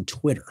me on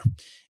Twitter.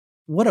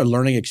 What a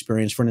learning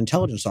experience for an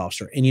intelligence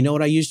officer. And you know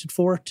what I used it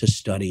for? To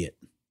study it.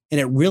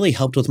 And it really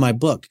helped with my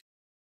book.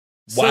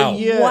 Wow. So,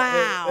 yeah,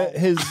 Wow.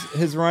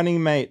 His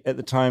running mate at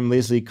the time,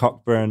 Leslie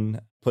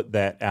Cockburn, put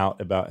that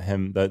out about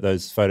him,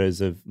 those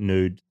photos of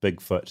nude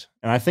Bigfoot.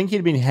 And I think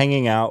he'd been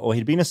hanging out or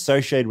he'd been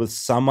associated with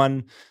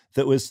someone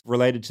that was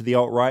related to the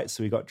alt-right,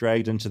 so he got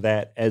dragged into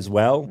that as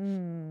well.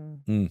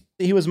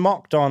 He was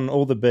mocked on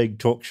all the big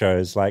talk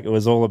shows. Like, it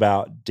was all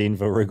about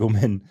Denver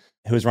Riggleman,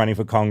 who was running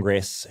for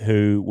Congress,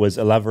 who was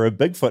a lover of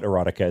Bigfoot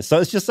erotica. So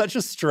it's just such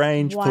a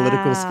strange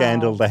political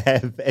scandal to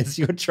have as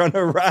you're trying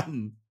to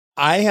run.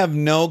 I have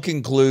no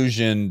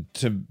conclusion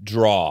to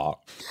draw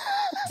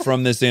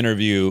from this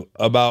interview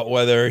about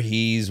whether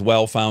he's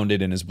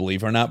well-founded in his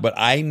belief or not, but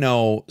I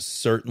know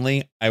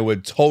certainly I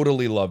would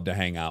totally love to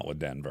hang out with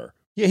Denver.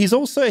 Yeah, he's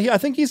also, I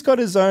think he's got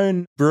his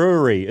own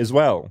brewery as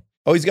well.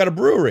 Oh, he's got a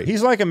brewery.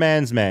 He's like a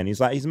man's man.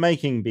 He's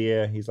making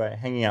beer. He's like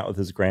hanging out with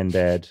his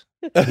granddad.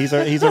 He's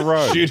a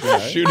rogue.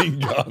 Shooting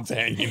guns,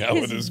 hanging out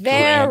with his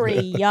very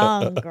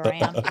young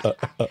grandpa.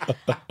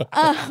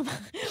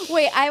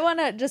 Wait, I want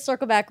to just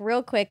circle back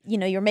real quick.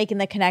 You're making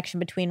the connection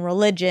between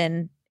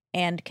religion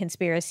and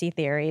conspiracy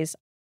theories.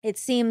 It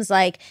seems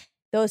like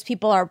those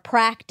people are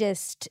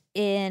practiced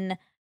in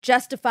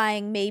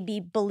justifying maybe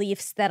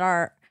beliefs that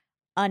are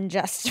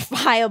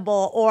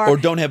unjustifiable or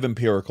don't have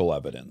empirical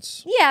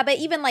evidence. Yeah, but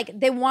even like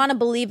they want to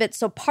believe it,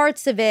 so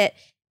parts of it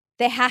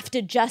they have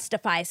to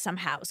justify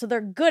somehow. So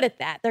they're good at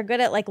that. They're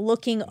good at like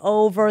looking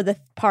over the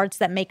parts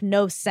that make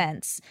no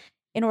sense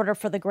in order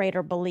for the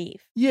greater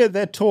belief. Yeah,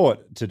 they're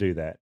taught to do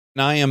that.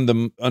 I am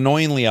the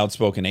annoyingly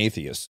outspoken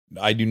atheist.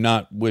 I do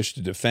not wish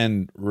to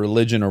defend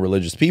religion or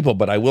religious people,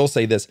 but I will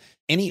say this.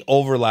 Any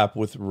overlap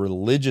with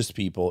religious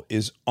people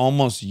is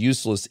almost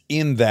useless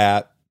in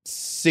that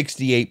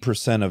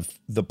 68% of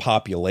the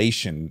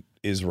population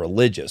is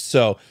religious.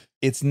 So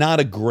it's not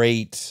a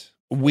great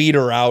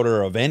weeder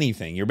outer of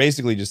anything. You're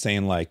basically just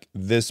saying like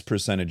this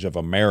percentage of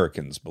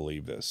Americans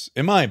believe this,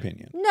 in my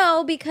opinion.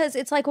 No, because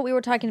it's like what we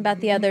were talking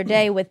about the other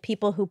day with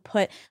people who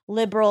put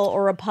liberal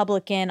or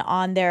Republican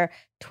on their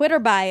Twitter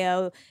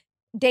bio.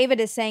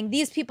 David is saying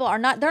they're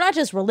not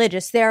just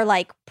religious. They're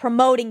like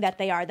promoting that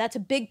they are. That's a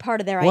big part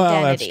of their identity.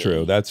 Well, that's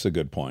true. That's a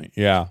good point.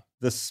 Yeah.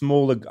 The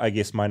smaller, I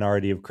guess,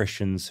 minority of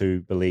Christians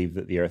who believe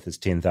that the earth is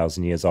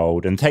 10,000 years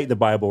old and take the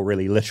Bible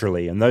really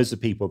literally. And those are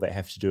people that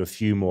have to do a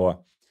few more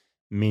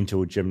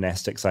mental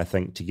gymnastics, I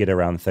think, to get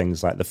around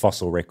things like the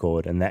fossil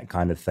record and that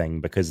kind of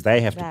thing, because they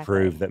have to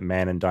prove that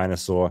man and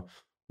dinosaur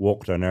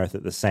walked on Earth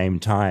at the same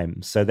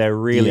time. So they're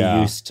really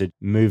used to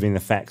moving the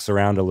facts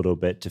around a little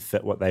bit to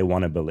fit what they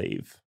want to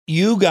believe.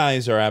 You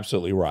guys are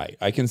absolutely right.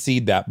 I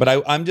concede that.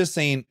 But I'm just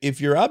saying, if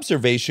your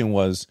observation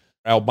was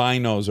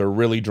albinos are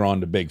really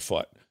drawn to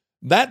Bigfoot,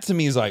 that to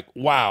me is like,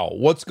 wow,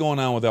 what's going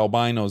on with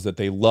albinos that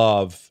they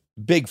love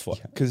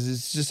Bigfoot? Because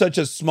it's just such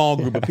a small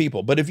group of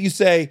people. But if you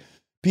say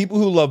people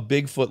who love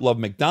Bigfoot love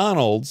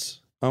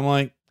McDonald's, I'm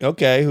like,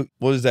 okay,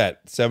 what is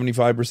that,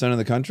 75% of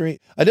the country?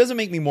 It doesn't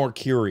make me more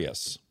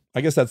curious.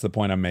 I guess that's the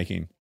point I'm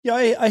making. Yeah,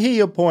 I hear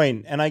your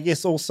point. And I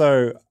guess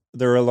also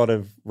there are a lot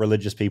of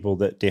religious people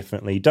that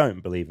definitely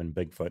don't believe in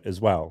Bigfoot as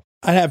well.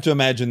 I'd have to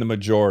imagine the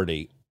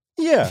majority.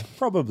 Yeah,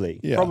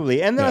 probably.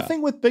 Probably. And then I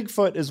think with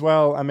Bigfoot as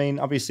well, I mean,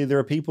 obviously there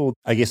are people,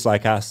 I guess,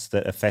 like us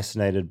that are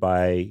fascinated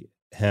by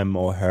him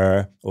or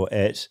her or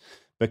it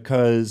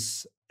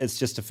because it's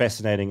just a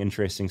fascinating,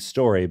 interesting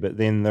story. But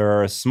then there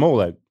are a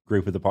smaller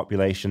group of the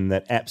population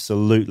that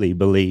absolutely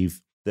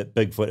believe that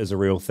Bigfoot is a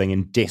real thing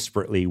and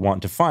desperately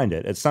want to find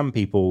it. It's some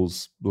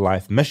people's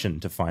life mission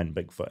to find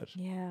Bigfoot.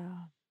 Yeah.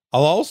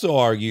 I'll also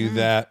argue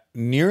that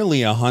nearly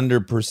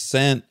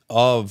 100%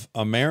 of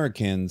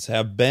Americans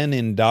have been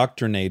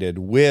indoctrinated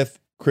with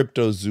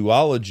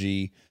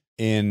cryptozoology.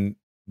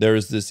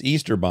 There's this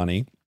Easter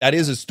bunny. That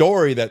is a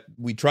story that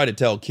we try to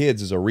tell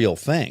kids is a real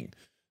thing.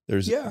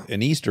 There's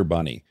an Easter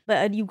bunny.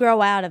 But you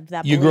grow out of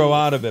that. You grow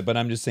out of it, but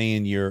I'm just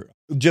saying you're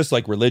just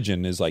like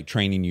religion is like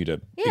training you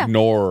to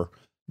ignore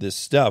this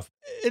stuff.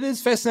 It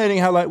is fascinating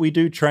how like we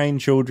do train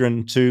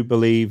children to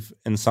believe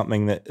in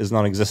something that is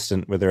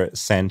non-existent, whether it's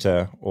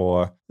Santa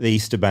or the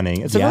Easter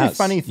Bunny. It's a very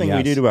funny thing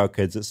we do to our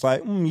kids. It's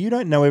like, you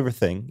don't know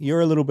everything. You're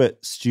a little bit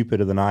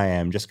stupider than I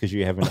am just because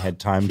you haven't had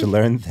time to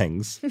learn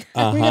things. We're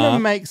going to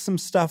make some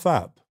stuff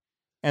up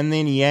and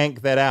then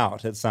yank that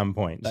out at some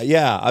point.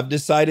 I've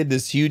decided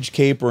this huge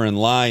caper and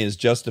lie is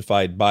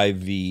justified by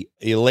the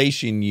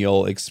elation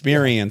you'll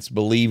experience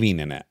believing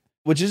in it,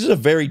 which is a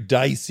very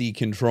dicey,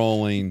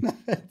 controlling,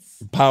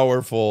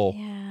 powerful.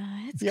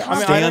 I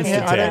don't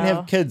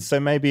have kids, so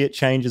maybe it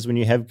changes when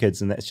you have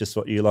kids, and that's just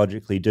what you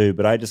logically do.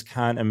 But I just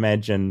can't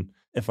imagine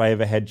if I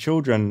ever had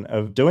children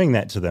of doing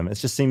that to them. It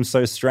just seems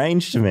so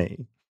strange to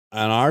me.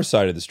 On our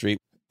side of the street,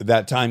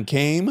 that time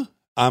came.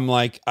 I'm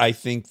like, I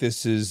think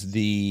this is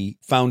the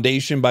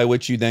foundation by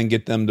which you then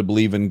get them to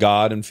believe in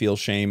God and feel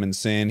shame and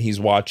sin. He's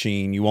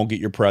watching. You won't get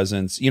your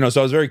presents.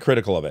 So I was very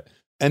critical of it.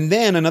 And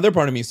then another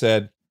part of me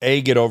said,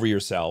 get over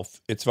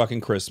yourself. It's fucking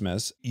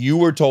Christmas. You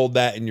were told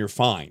that and you're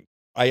fine.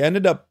 I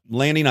ended up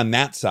landing on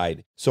that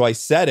side. So I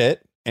said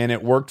it and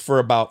it worked for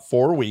about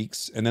 4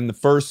 weeks. And then the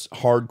first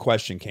hard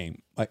question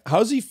came, like, how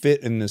does he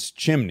fit in this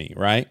chimney,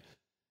 right?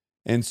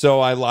 And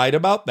so I lied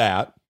about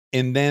that.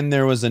 And then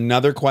there was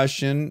another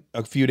question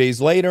a few days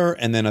later,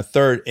 and then a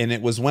third. And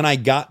it was when I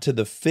got to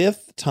the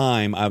fifth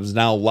time, I was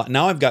now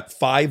I've got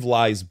 5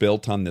 lies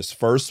built on this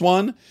first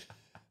one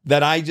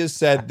that I just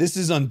said, this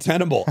is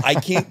untenable. I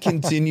can't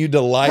continue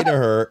to lie to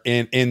her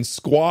and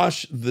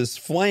squash this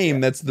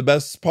flame that's the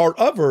best part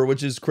of her,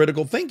 which is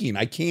critical thinking.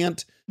 I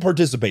can't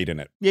participate in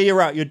it. Yeah, you're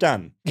right. You're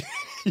done.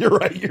 You're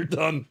right. You're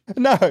done.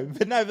 No,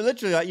 but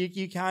literally, like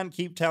you can't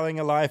keep telling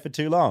a lie for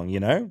too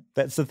long,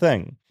 That's the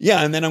thing.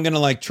 Yeah, and then I'm going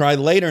to try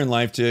later in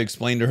life to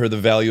explain to her the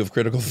value of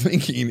critical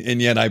thinking,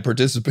 and yet I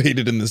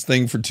participated in this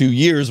thing for 2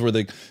 years where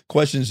the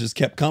questions just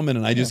kept coming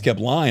and I just kept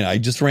lying. I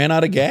just ran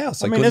out of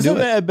gas. Isn't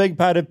that a big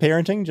part of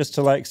parenting, just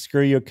to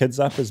screw your kids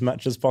up as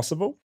much as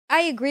possible?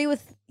 I agree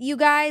with you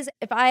guys.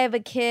 If I have a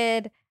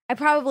kid, I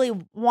probably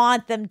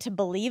want them to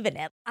believe in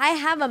it. I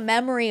have a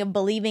memory of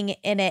believing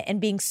in it and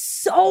being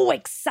so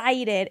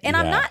excited. And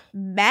I'm not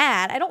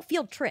mad. I don't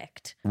feel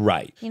tricked.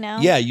 Right.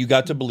 Yeah, you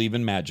got to believe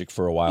in magic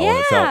for a while.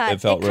 Yeah, and it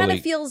felt really... kind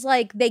of feels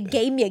like they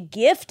gave me a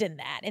gift in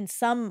that in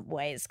some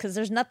ways. Because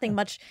there's nothing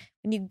much...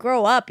 When you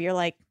grow up, you're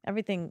like,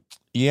 everything...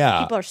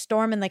 Yeah. People are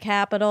storming the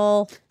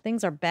Capitol.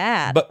 Things are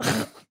bad. But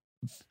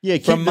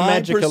keep the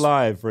magic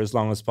alive for as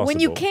long as possible. When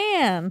you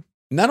can.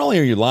 Not only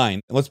are you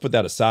lying, let's put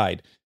that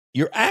aside,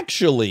 you're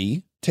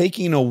actually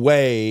taking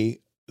away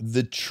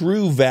the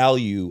true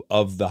value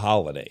of the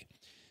holiday.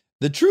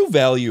 The true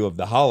value of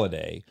the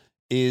holiday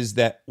is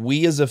that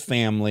we as a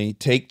family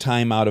take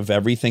time out of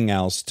everything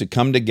else to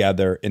come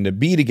together and to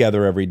be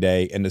together every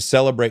day and to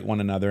celebrate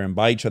one another and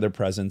buy each other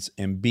presents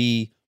and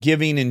be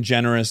giving and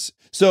generous.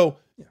 So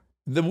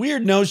the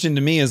weird notion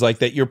to me is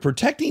that you're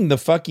protecting the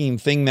fucking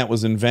thing that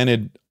was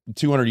invented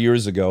 200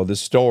 years ago, the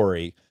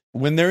story,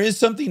 when there is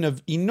something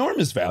of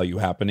enormous value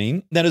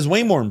happening that is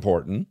way more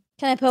important.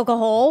 Can I poke a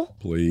hole?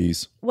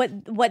 Please.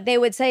 What they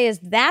would say is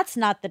that's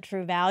not the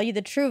true value.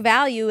 The true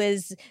value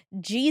is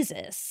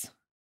Jesus.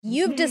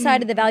 You've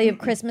decided the value of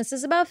Christmas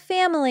is about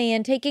family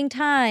and taking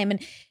time.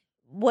 And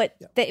what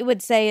they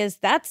would say is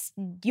that's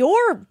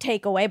your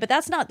takeaway, but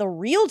that's not the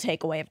real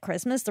takeaway of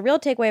Christmas. The real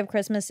takeaway of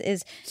Christmas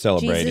is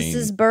Celebrating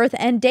Jesus' birth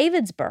and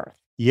David's birth.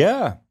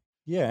 Yeah.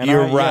 Yeah. And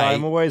You're right.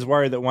 I'm always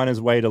worried that one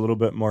is weighed a little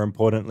bit more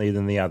importantly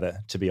than the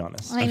other, to be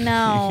honest. I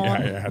know.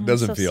 Yeah, it I'm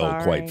doesn't so feel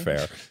sorry. quite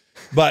fair.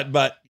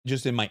 But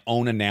just in my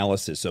own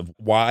analysis of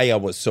why I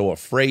was so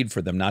afraid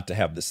for them not to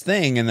have this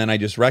thing, and then I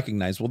just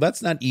recognized, well,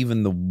 that's not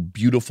even the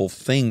beautiful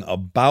thing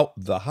about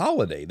the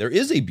holiday. There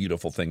is a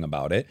beautiful thing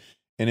about it,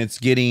 and it's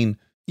getting,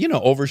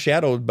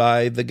 overshadowed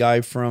by the guy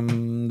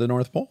from the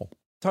North Pole.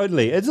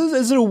 Totally.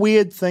 Is it a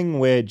weird thing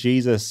where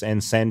Jesus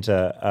and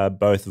Santa are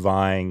both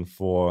vying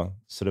for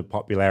sort of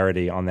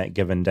popularity on that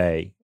given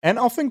day and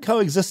often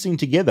coexisting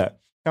together?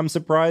 I'm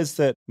surprised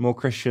that more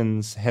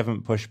Christians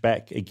haven't pushed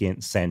back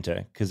against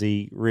Santa because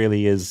he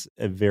really is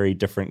a very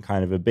different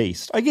kind of a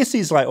beast. I guess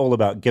he's like all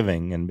about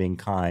giving and being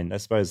kind. I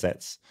suppose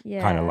that's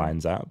kind of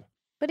lines up.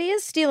 But he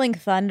is stealing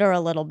thunder a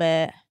little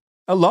bit.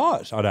 A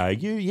lot, I'd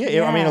argue.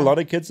 Yeah. I mean, a lot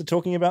of kids are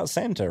talking about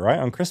Santa, right,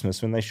 on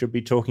Christmas when they should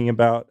be talking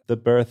about the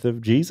birth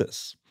of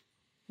Jesus.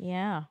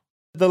 Yeah.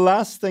 The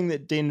last thing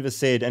that Denver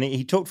said, and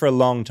he talked for a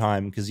long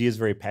time because he is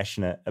very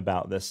passionate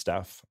about this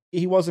stuff.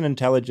 He was an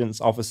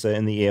intelligence officer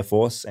in the Air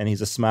Force, and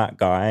he's a smart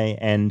guy.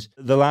 And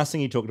the last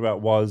thing he talked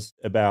about was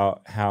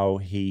about how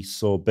he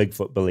saw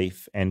Bigfoot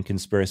belief and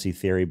conspiracy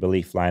theory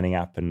belief lining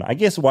up, and I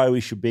guess why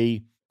we should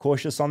be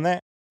cautious on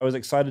that. I was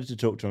excited to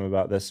talk to him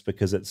about this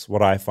because it's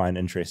what I find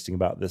interesting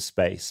about this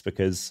space.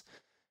 Because,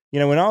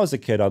 when I was a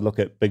kid, I'd look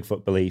at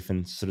Bigfoot belief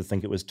and sort of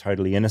think it was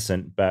totally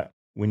innocent. But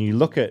when you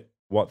look at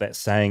what that's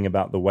saying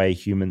about the way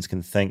humans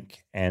can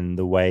think and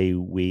the way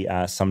we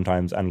are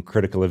sometimes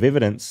uncritical of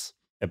evidence,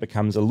 it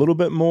becomes a little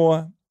bit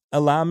more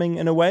alarming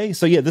in a way.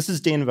 So this is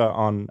Denver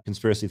on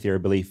conspiracy theory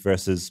belief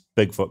versus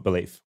Bigfoot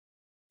belief.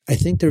 I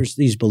think there's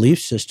these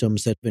belief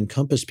systems that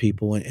encompass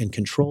people and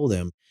control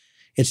them.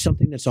 It's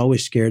something that's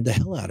always scared the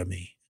hell out of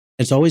me.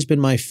 It's always been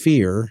my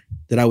fear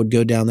that I would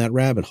go down that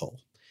rabbit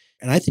hole.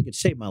 And I think it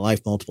saved my life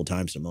multiple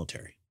times in the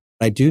military.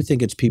 I do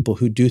think it's people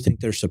who do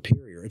think they're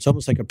superior. It's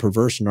almost like a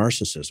perverse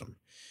narcissism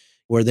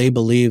where they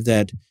believe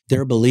that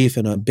their belief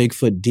in a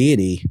Bigfoot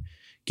deity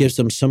gives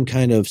them some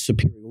kind of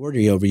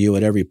superiority over you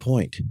at every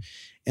point.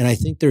 And I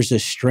think there's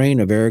this strain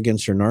of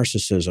arrogance or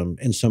narcissism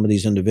in some of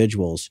these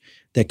individuals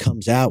that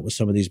comes out with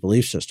some of these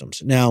belief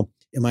systems. Now,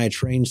 am I a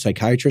trained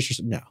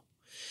psychiatrist? No.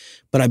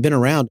 But I've been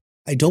around.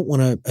 I don't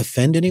want to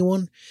offend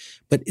anyone,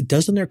 but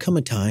doesn't there come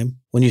a time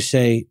when you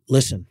say,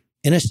 listen,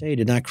 NSA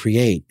did not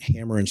create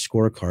hammer and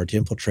scorecard to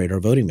infiltrate our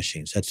voting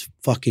machines. That's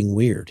fucking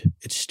weird.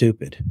 It's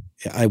stupid.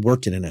 I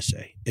worked in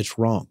NSA. It's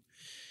wrong.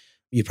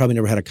 You probably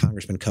never had a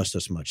congressman cuss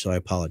this much, so I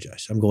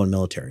apologize. I'm going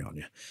military on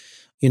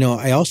you.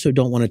 I also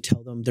don't want to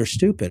tell them they're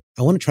stupid.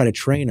 I want to try to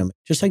train them.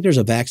 Just like there's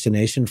a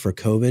vaccination for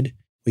COVID,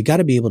 we got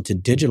to be able to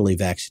digitally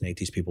vaccinate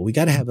these people. We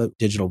got to have a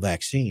digital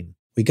vaccine.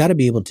 We got to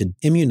be able to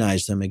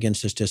immunize them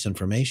against this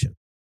disinformation.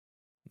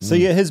 So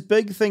his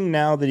big thing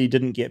now that he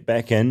didn't get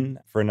back in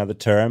for another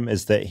term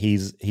is that he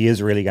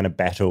is really going to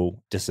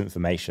battle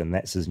disinformation.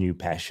 That's his new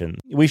passion.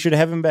 We should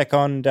have him back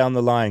on down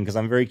the line because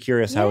I'm very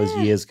curious how his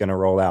year's going to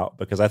roll out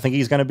because I think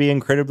he's going to be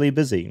incredibly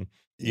busy.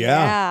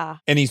 Yeah.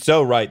 And he's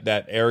so right,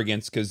 that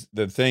arrogance, because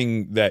the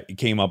thing that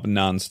came up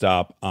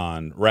nonstop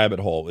on Rabbit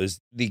Hole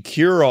is the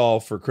cure-all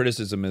for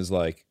criticism is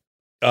like,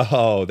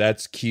 oh,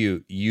 that's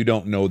cute. You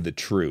don't know the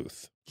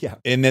truth. Yeah.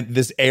 And that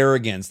this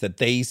arrogance that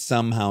they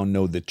somehow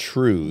know the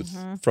truth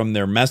from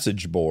their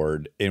message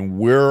board and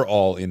we're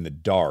all in the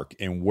dark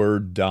and we're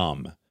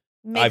dumb.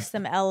 Makes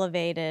them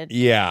elevated.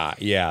 Yeah.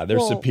 They're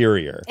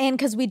superior. And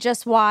because we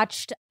just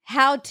watched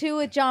How To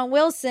with John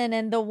Wilson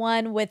and the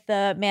one with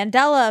the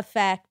Mandela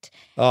effect.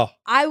 Oh.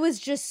 I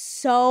was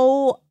just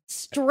so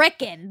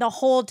stricken the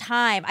whole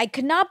time. I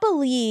could not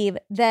believe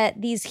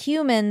that these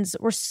humans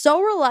were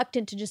so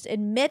reluctant to just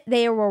admit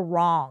they were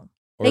wrong.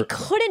 They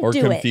couldn't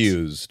do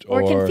confused, it.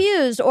 Or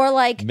confused. Or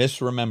like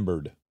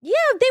misremembered. Yeah,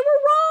 they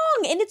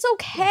were wrong. And it's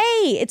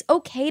okay. It's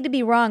okay to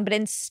be wrong. But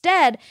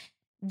instead,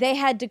 they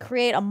had to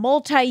create a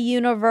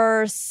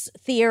multi-universe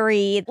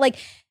theory. Like,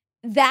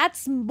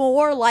 that's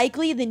more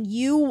likely than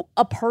you,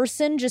 a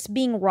person, just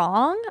being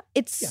wrong.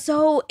 It's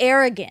so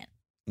arrogant.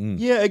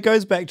 Yeah, it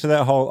goes back to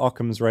that whole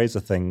Occam's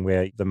razor thing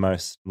where the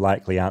most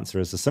likely answer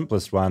is the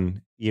simplest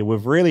one. Yeah,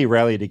 we've really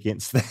rallied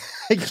against that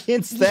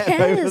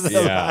over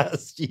the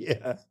last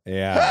year.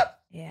 Yeah.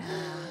 Yeah,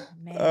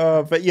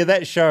 man. But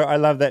that show, I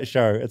love that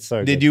show. It's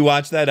so good. Did you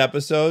watch that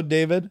episode,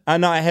 David?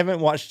 No, I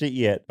haven't watched it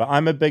yet, but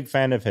I'm a big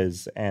fan of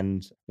his.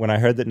 And when I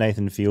heard that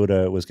Nathan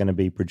Fielder was going to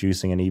be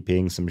producing and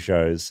EPing some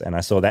shows, and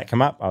I saw that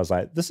come up, I was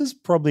like, this is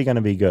probably going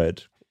to be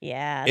good.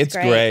 Yeah, it's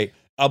great.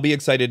 I'll be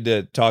excited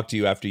to talk to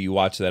you after you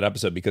watch that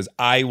episode because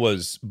I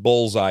was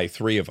bullseye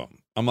 3 of them.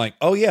 I'm like,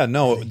 oh yeah,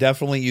 no, it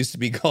definitely used to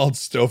be called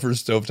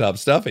Stouffer's Stovetop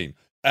Stuffing.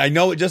 I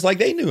know it just like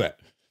they knew it.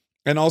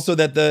 And also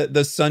that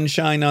the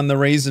sunshine on the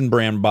Raisin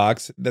Bran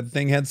box, that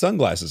thing had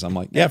sunglasses. I'm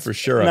like, yeah, for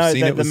sure. I've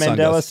seen it with the Mandela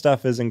sunglasses.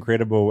 stuff is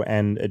incredible,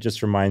 and it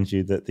just reminds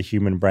you that the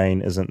human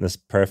brain isn't this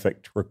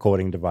perfect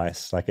recording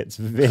device. Like, it's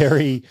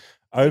very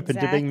open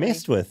to being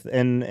messed with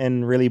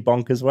in really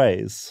bonkers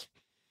ways.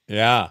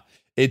 Yeah.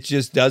 It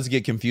just does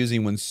get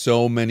confusing when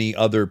so many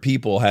other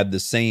people had the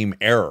same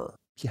error.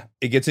 Yeah.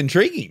 It gets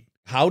intriguing.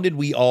 How did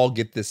we all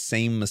get the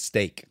same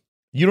mistake?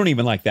 You don't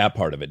even like that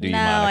part of it, do you,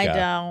 Monica? No, I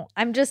don't.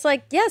 I'm just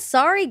like, yeah,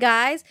 sorry,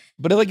 guys.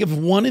 But like, if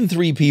 1 in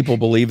 3 people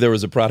believe there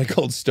was a product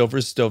called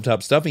Stouffer's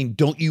Stovetop Stuffing,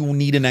 don't you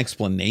need an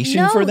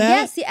explanation for that?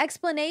 Yes, the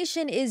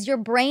explanation is your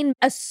brain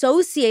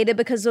associated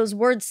because those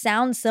words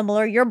sound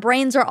similar. Your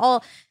brains are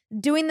all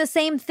doing the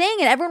same thing,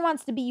 and everyone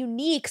wants to be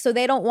unique, so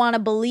they don't want to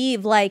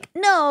believe, like,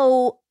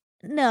 no.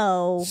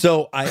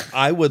 So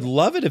I would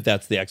love it if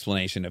that's the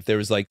explanation. If there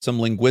was like some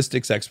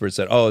linguistics expert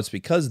said, oh, it's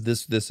because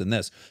this, and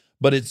this.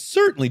 But it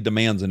certainly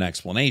demands an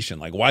explanation.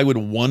 Like, why would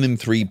 1 in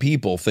 3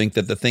 people think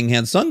that the thing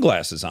had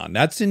sunglasses on?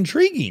 That's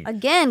intriguing.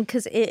 Again,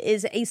 because it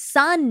is a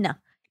sun,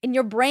 and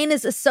your brain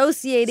is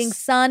associating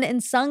sun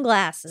and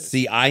sunglasses.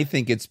 See, I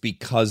think it's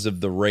because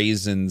of the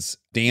raisins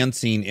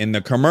dancing in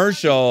the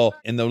commercial,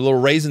 and the little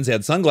raisins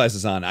had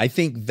sunglasses on. I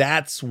think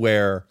that's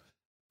where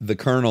the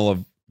kernel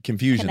of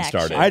confusion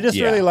started. I just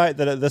really like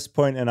that at this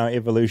point in our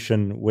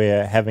evolution,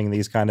 we're having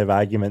these kind of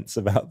arguments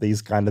about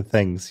these kind of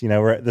things. You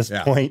know, we're at this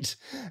point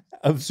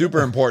of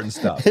super important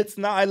stuff. It's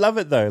not. I love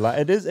it though.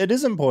 Like, it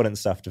is important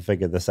stuff to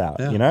figure this out.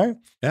 You know.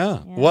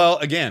 Yeah. Well,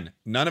 again,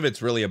 none of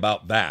it's really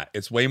about that.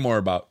 It's way more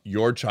about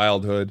your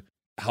childhood,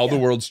 how the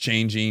world's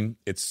changing.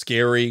 It's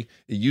scary.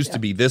 It used to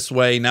be this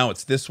way. Now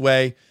it's this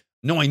way.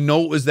 No, I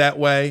know it was that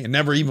way. It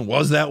never even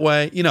was that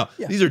way. You know,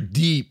 these are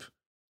deep,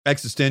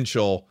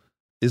 existential.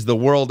 Is the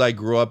world I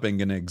grew up in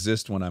going to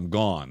exist when I'm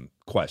gone?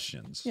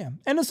 Questions. Yeah.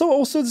 And it's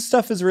also the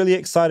stuff is really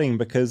exciting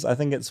because I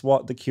think it's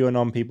what the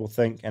QAnon people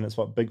think, and it's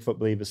what Bigfoot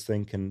believers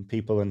think, and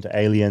people into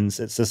aliens.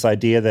 It's this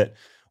idea that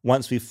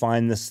once we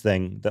find this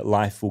thing, that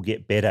life will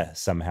get better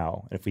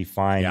somehow. If we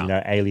find,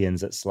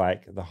 aliens, it's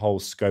like the whole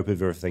scope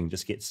of everything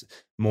just gets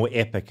more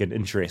epic and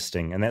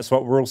interesting. And that's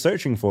what we're all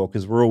searching for,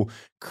 because we're all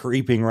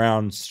creeping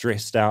around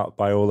stressed out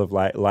by all of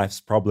like life's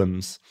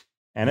problems.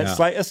 And it's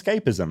like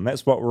escapism.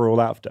 That's what we're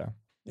all after.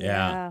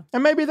 Yeah.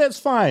 And maybe that's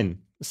fine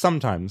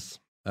sometimes.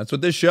 That's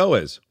what this show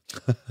is.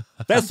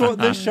 That's what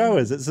this show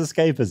is. It's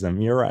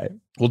escapism. You're right.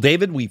 Well,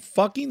 David, we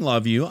fucking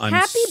love you.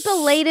 Happy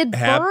belated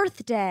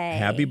birthday.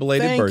 Happy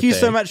belated birthday. Thank you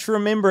so much for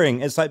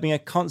remembering. It's like been a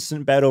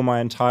constant battle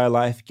my entire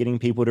life getting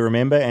people to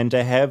remember, and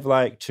to have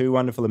like 2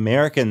 wonderful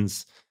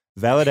Americans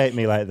validate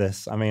me like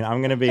this. I mean,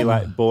 I'm going to be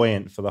like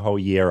buoyant for the whole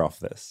year off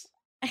this.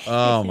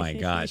 Oh my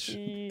gosh.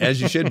 As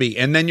you should be.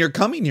 And then you're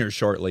coming here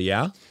shortly,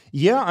 yeah?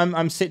 Yeah,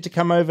 I'm set to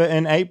come over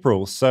in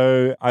April.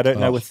 So I don't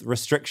know with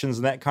restrictions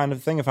and that kind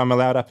of thing if I'm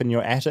allowed up in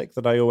your attic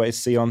that I always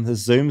see on the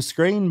Zoom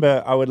screen,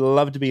 but I would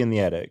love to be in the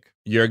attic.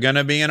 You're going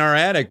to be in our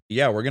attic.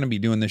 Yeah, we're going to be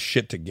doing this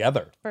shit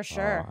together. For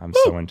sure. I'm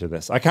so into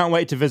this. I can't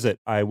wait to visit.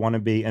 I want to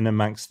be in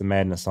amongst the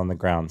madness on the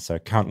ground, so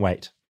can't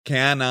wait.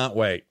 Cannot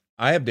wait.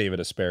 I have David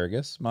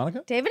Asparagus.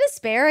 Monica? David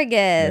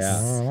Asparagus.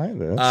 Yeah, I like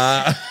this.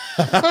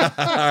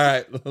 All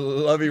right.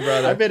 Love you,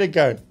 brother. I better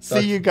go.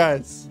 See you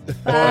guys.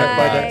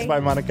 Bye.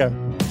 Bye, Monica.